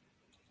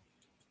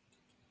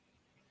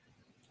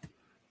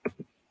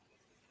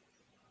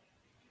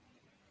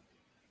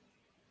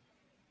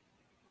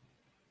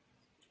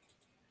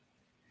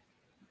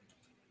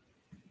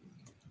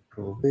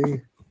 Control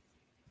B.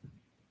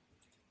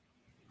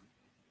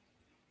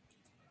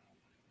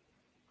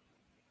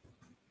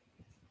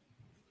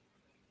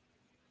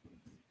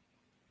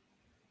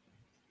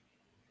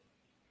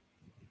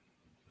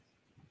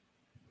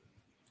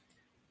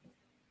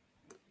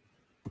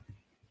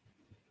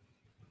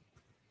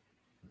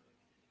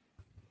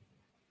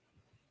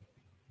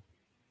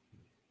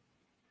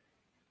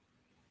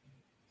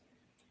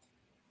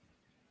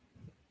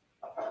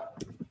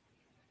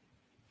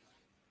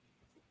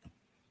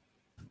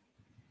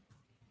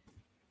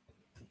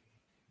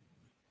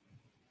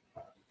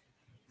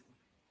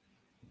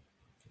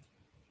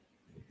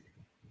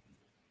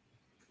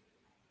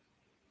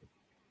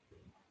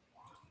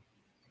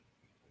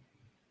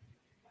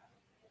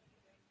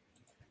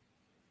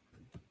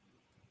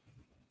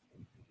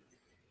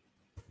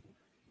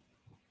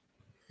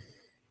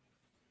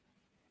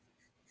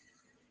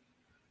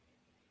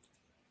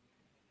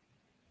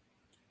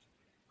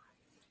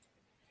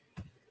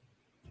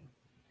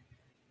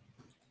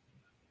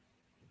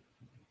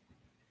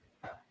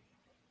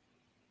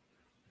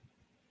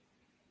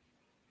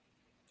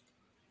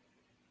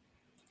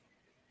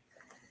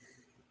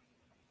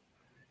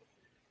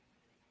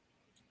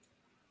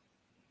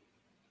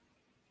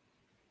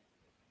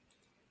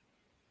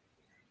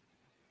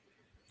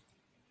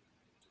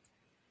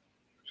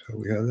 So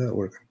we have that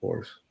working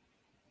for us.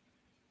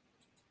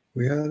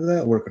 We have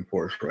that working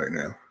for us right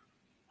now.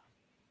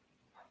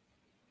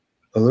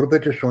 A little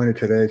bit disjointed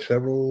today.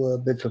 Several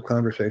bits of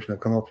conversation have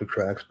come off the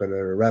tracks, but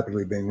are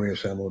rapidly being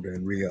reassembled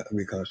and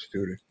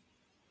reconstituted.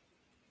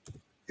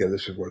 Yeah,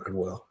 this is working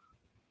well.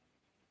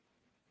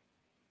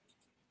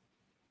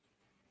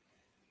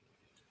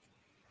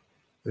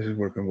 This is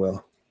working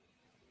well.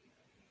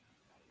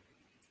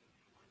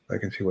 I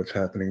can see what's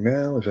happening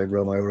now as I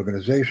grow my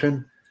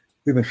organization.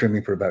 We've been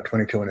streaming for about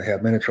 22 and a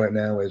half minutes right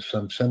now as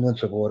some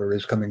semblance of order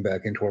is coming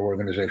back into our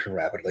organization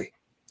rapidly.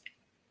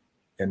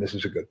 And this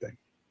is a good thing.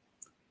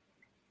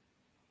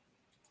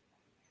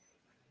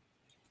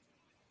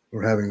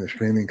 We're having the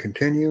streaming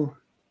continue.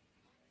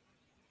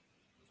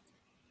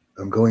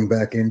 I'm going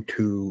back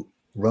into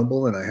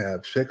Rumble, and I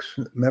have 6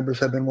 members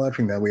have been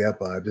watching. Now we have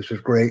 5. This is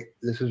great.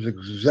 This is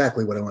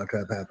exactly what I want to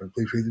have happen.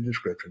 Please read the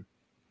description.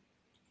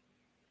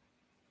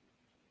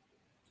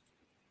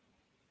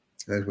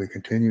 As we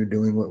continue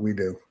doing what we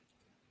do.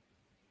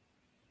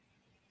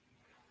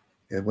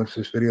 And once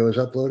this video is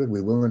uploaded,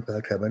 we will in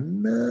fact have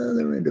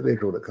another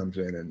individual that comes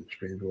in and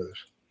streams with us.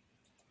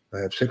 I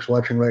have 6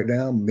 watching right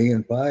now, me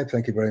and 5.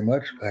 Thank you very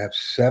much. I have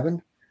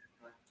 7.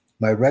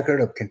 My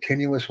record of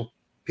continuous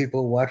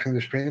people watching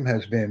the stream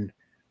has been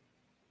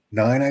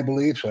 9, I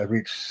believe. So I've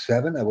reached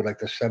 7. I would like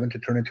the 7 to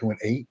turn into an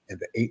 8 and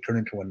the 8 turn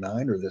into a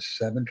 9, or the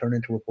 7 turn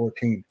into a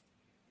 14.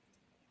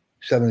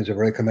 7 is a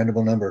very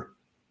commendable number.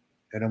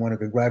 And I want to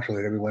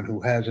congratulate everyone who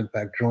has, in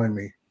fact, joined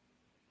me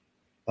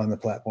on the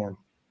platform.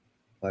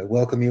 I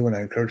welcome you, and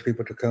I encourage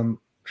people to come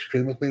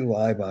stream with me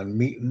live on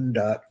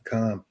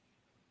Meetin.com.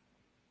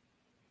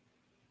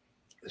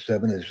 The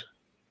 7 is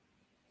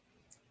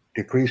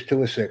decreased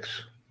to a 6.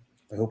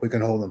 I hope we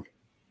can hold them.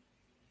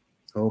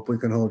 I hope we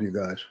can hold you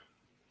guys.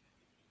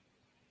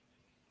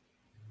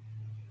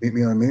 Meet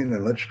me on Meetin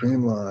and let's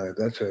stream live.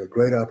 That's a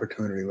great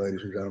opportunity,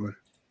 ladies and gentlemen.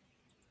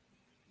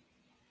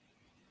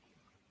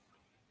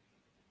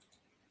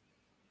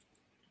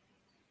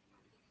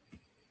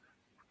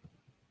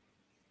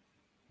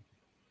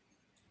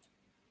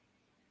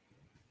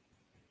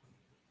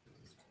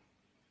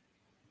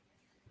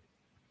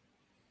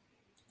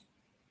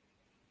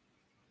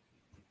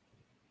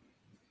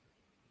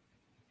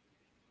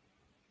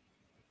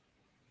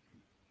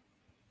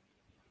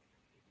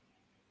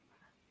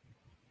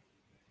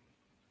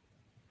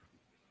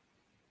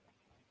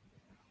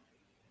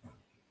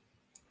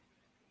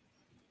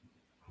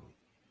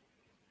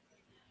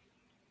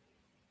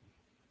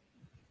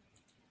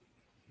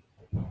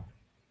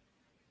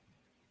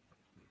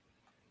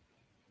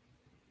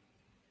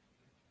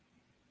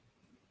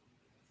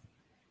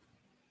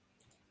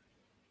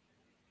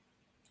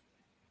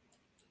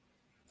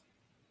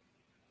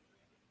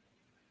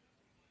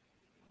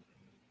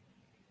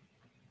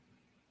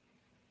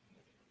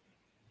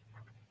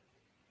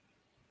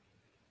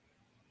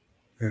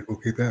 And we'll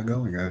keep that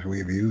going as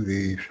we view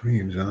the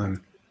streams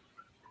on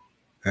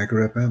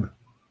Anchor FM.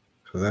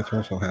 So that's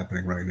also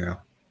happening right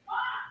now.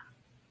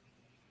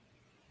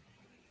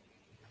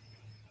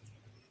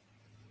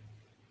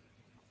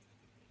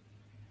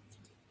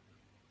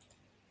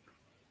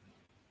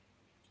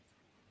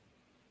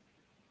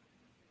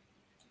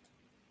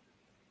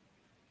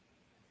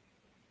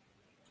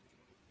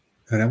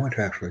 And I want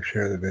to actually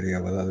share the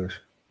video with others.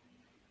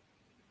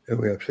 And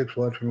we have 6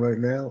 watching right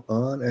now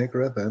on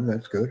Anchor FM.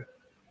 That's good.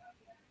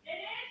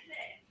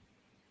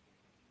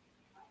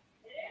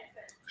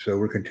 So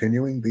we're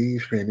continuing the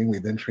streaming.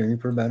 We've been streaming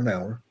for about an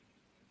hour.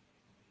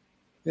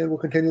 And we'll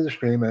continue the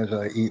stream as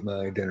I eat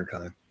my dinner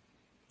time.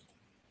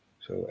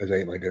 So as I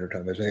ate my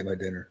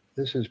dinner.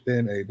 This has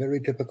been a very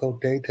difficult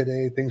day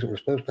today. Things that were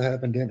supposed to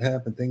happen didn't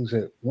happen. Things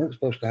that weren't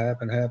supposed to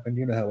happen happened.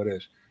 You know how it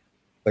is.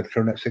 But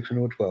turn that 6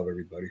 into a 12,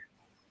 everybody.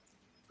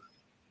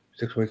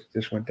 6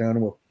 just went down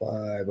to a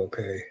 5.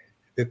 Okay.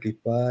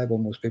 55,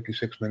 almost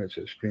 56 minutes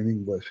of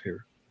streaming bliss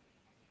here.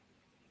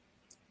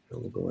 So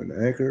we'll go into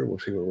Anchor. We'll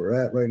see where we're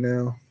at right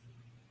now.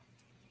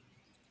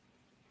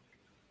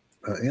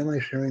 Am I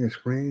sharing a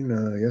screen?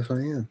 Yes, I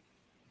am.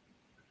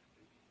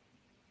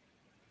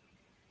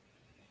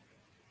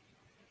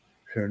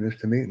 Sharing this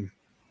to meeting.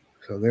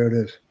 So there it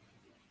is.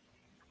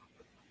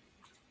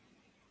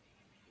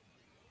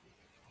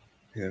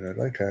 And I'd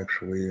like to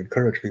actually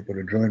encourage people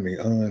to join me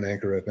on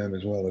Anchor FM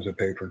as well as a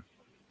patron.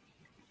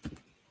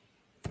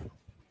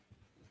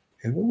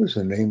 And what was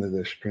the name of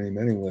this stream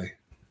anyway?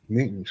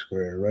 Meeting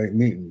Square, right?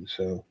 Meeting.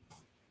 So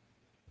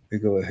we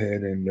go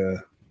ahead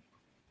and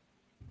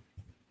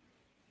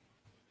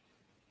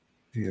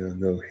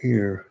go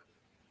here.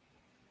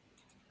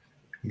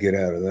 Get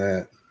out of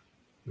that.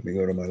 Let me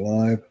go to my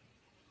live.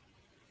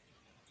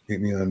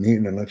 Get me on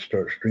Meeting and let's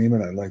start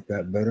streaming. I like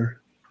that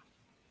better.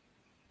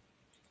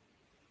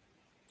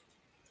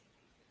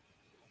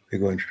 We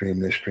go and stream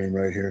this stream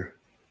right here.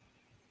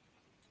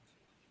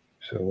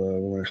 So we're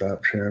going to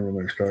stop sharing. We're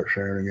going to start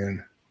sharing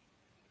again.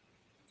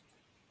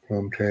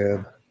 Chrome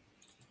tab.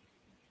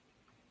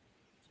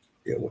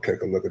 Yeah, we'll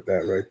take a look at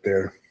that right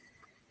there.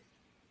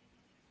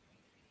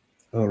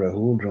 Oh,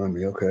 Rahul joined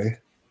me. Okay.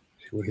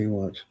 See what he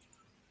wants.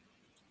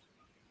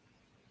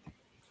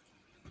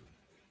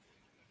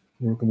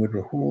 Working with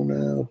Rahul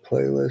now.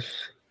 Playlists.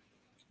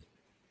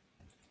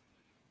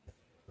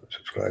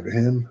 Subscribe to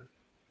him.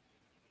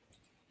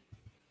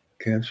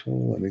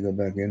 Cancel. Let me go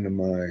back into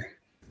my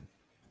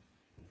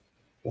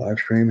live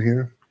stream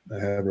here. I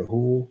have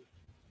Rahul.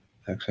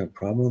 Accent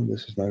problem.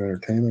 This is not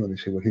entertainment. Let me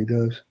see what he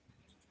does.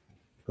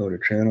 Go to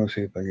channel.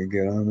 See if I can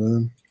get on with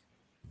him.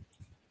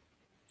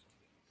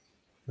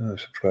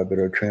 Subscribe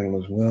to our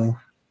channel as well.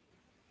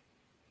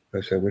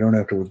 Like I said, we don't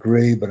have to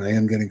agree, but I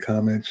am getting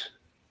comments.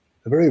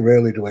 Very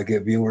rarely do I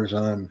get viewers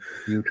on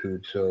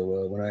YouTube,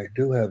 so when I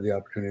do have the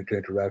opportunity to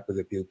interact with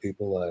a few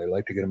people, I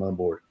like to get them on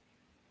board.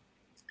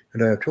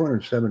 And I have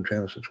 207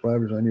 channel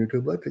subscribers on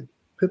YouTube. I'd like to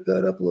pip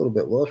that up a little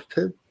bit. Lost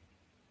two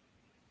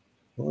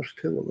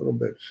a little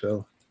bit,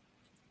 so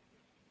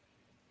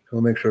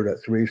I'll make sure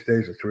that 3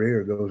 stays a 3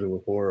 or goes to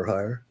a 4 or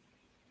higher.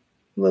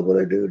 Love what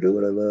I do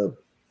what I love.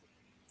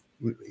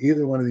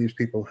 Either one of these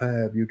people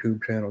have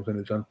YouTube channels, and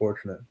it's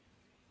unfortunate.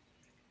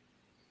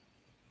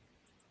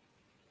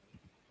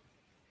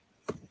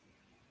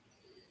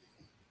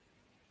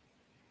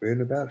 Read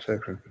the About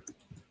section.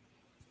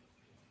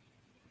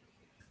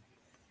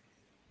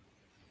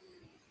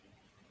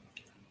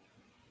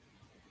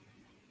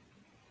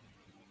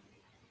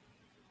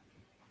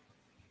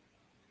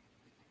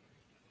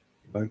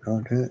 Find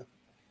content.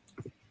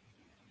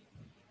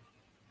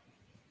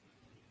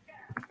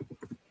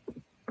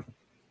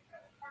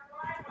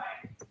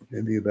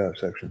 In the About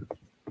section.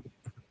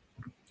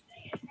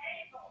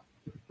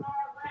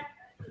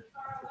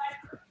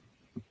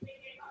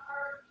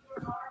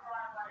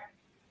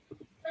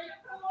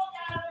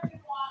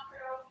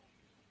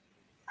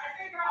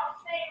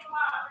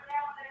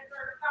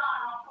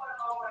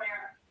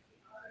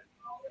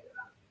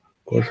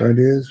 Course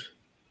ideas.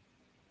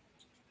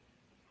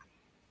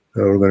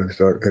 So we're going to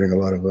start getting a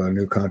lot of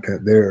new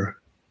content there.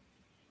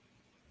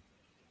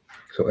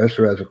 So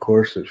Esther has a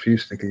course that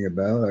she's thinking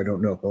about. I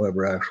don't know if I'll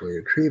ever actually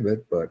achieve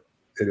it, but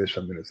it is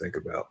something to think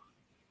about.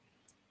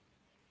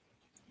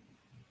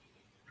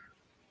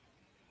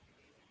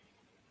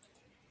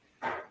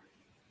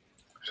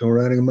 So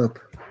we're adding them up.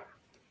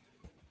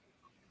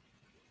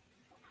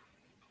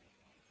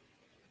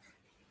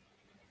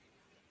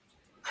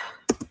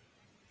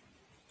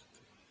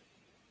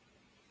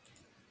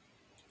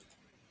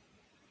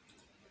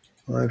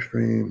 Live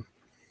stream.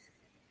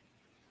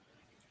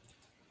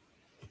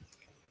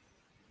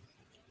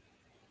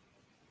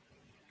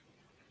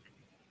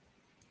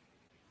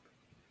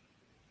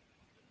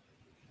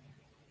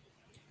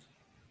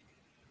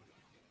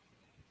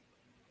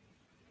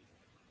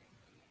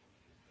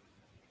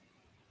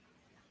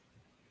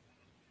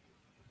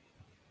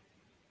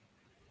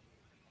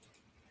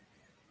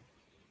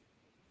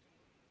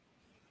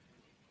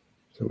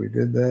 So we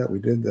did that.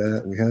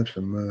 We have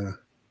some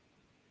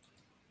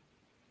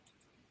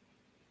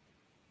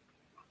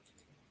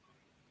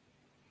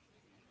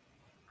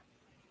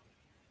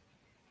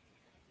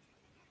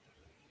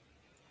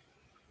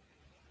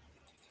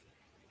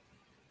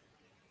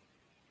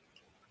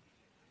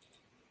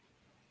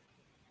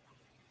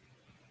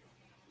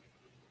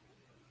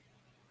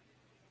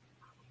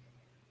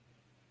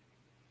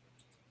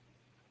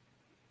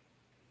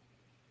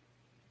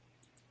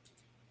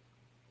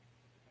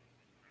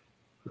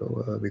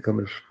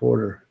becoming a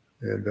supporter.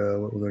 And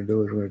what we're going to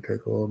do is we're going to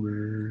take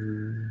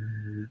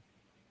over.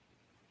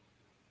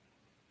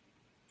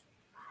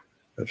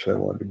 That's what I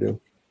wanted to do.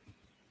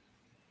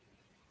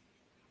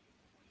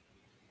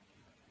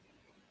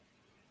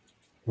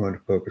 wanted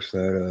to focus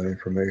that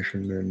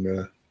information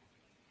and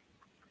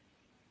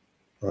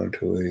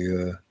onto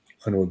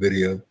a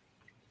video.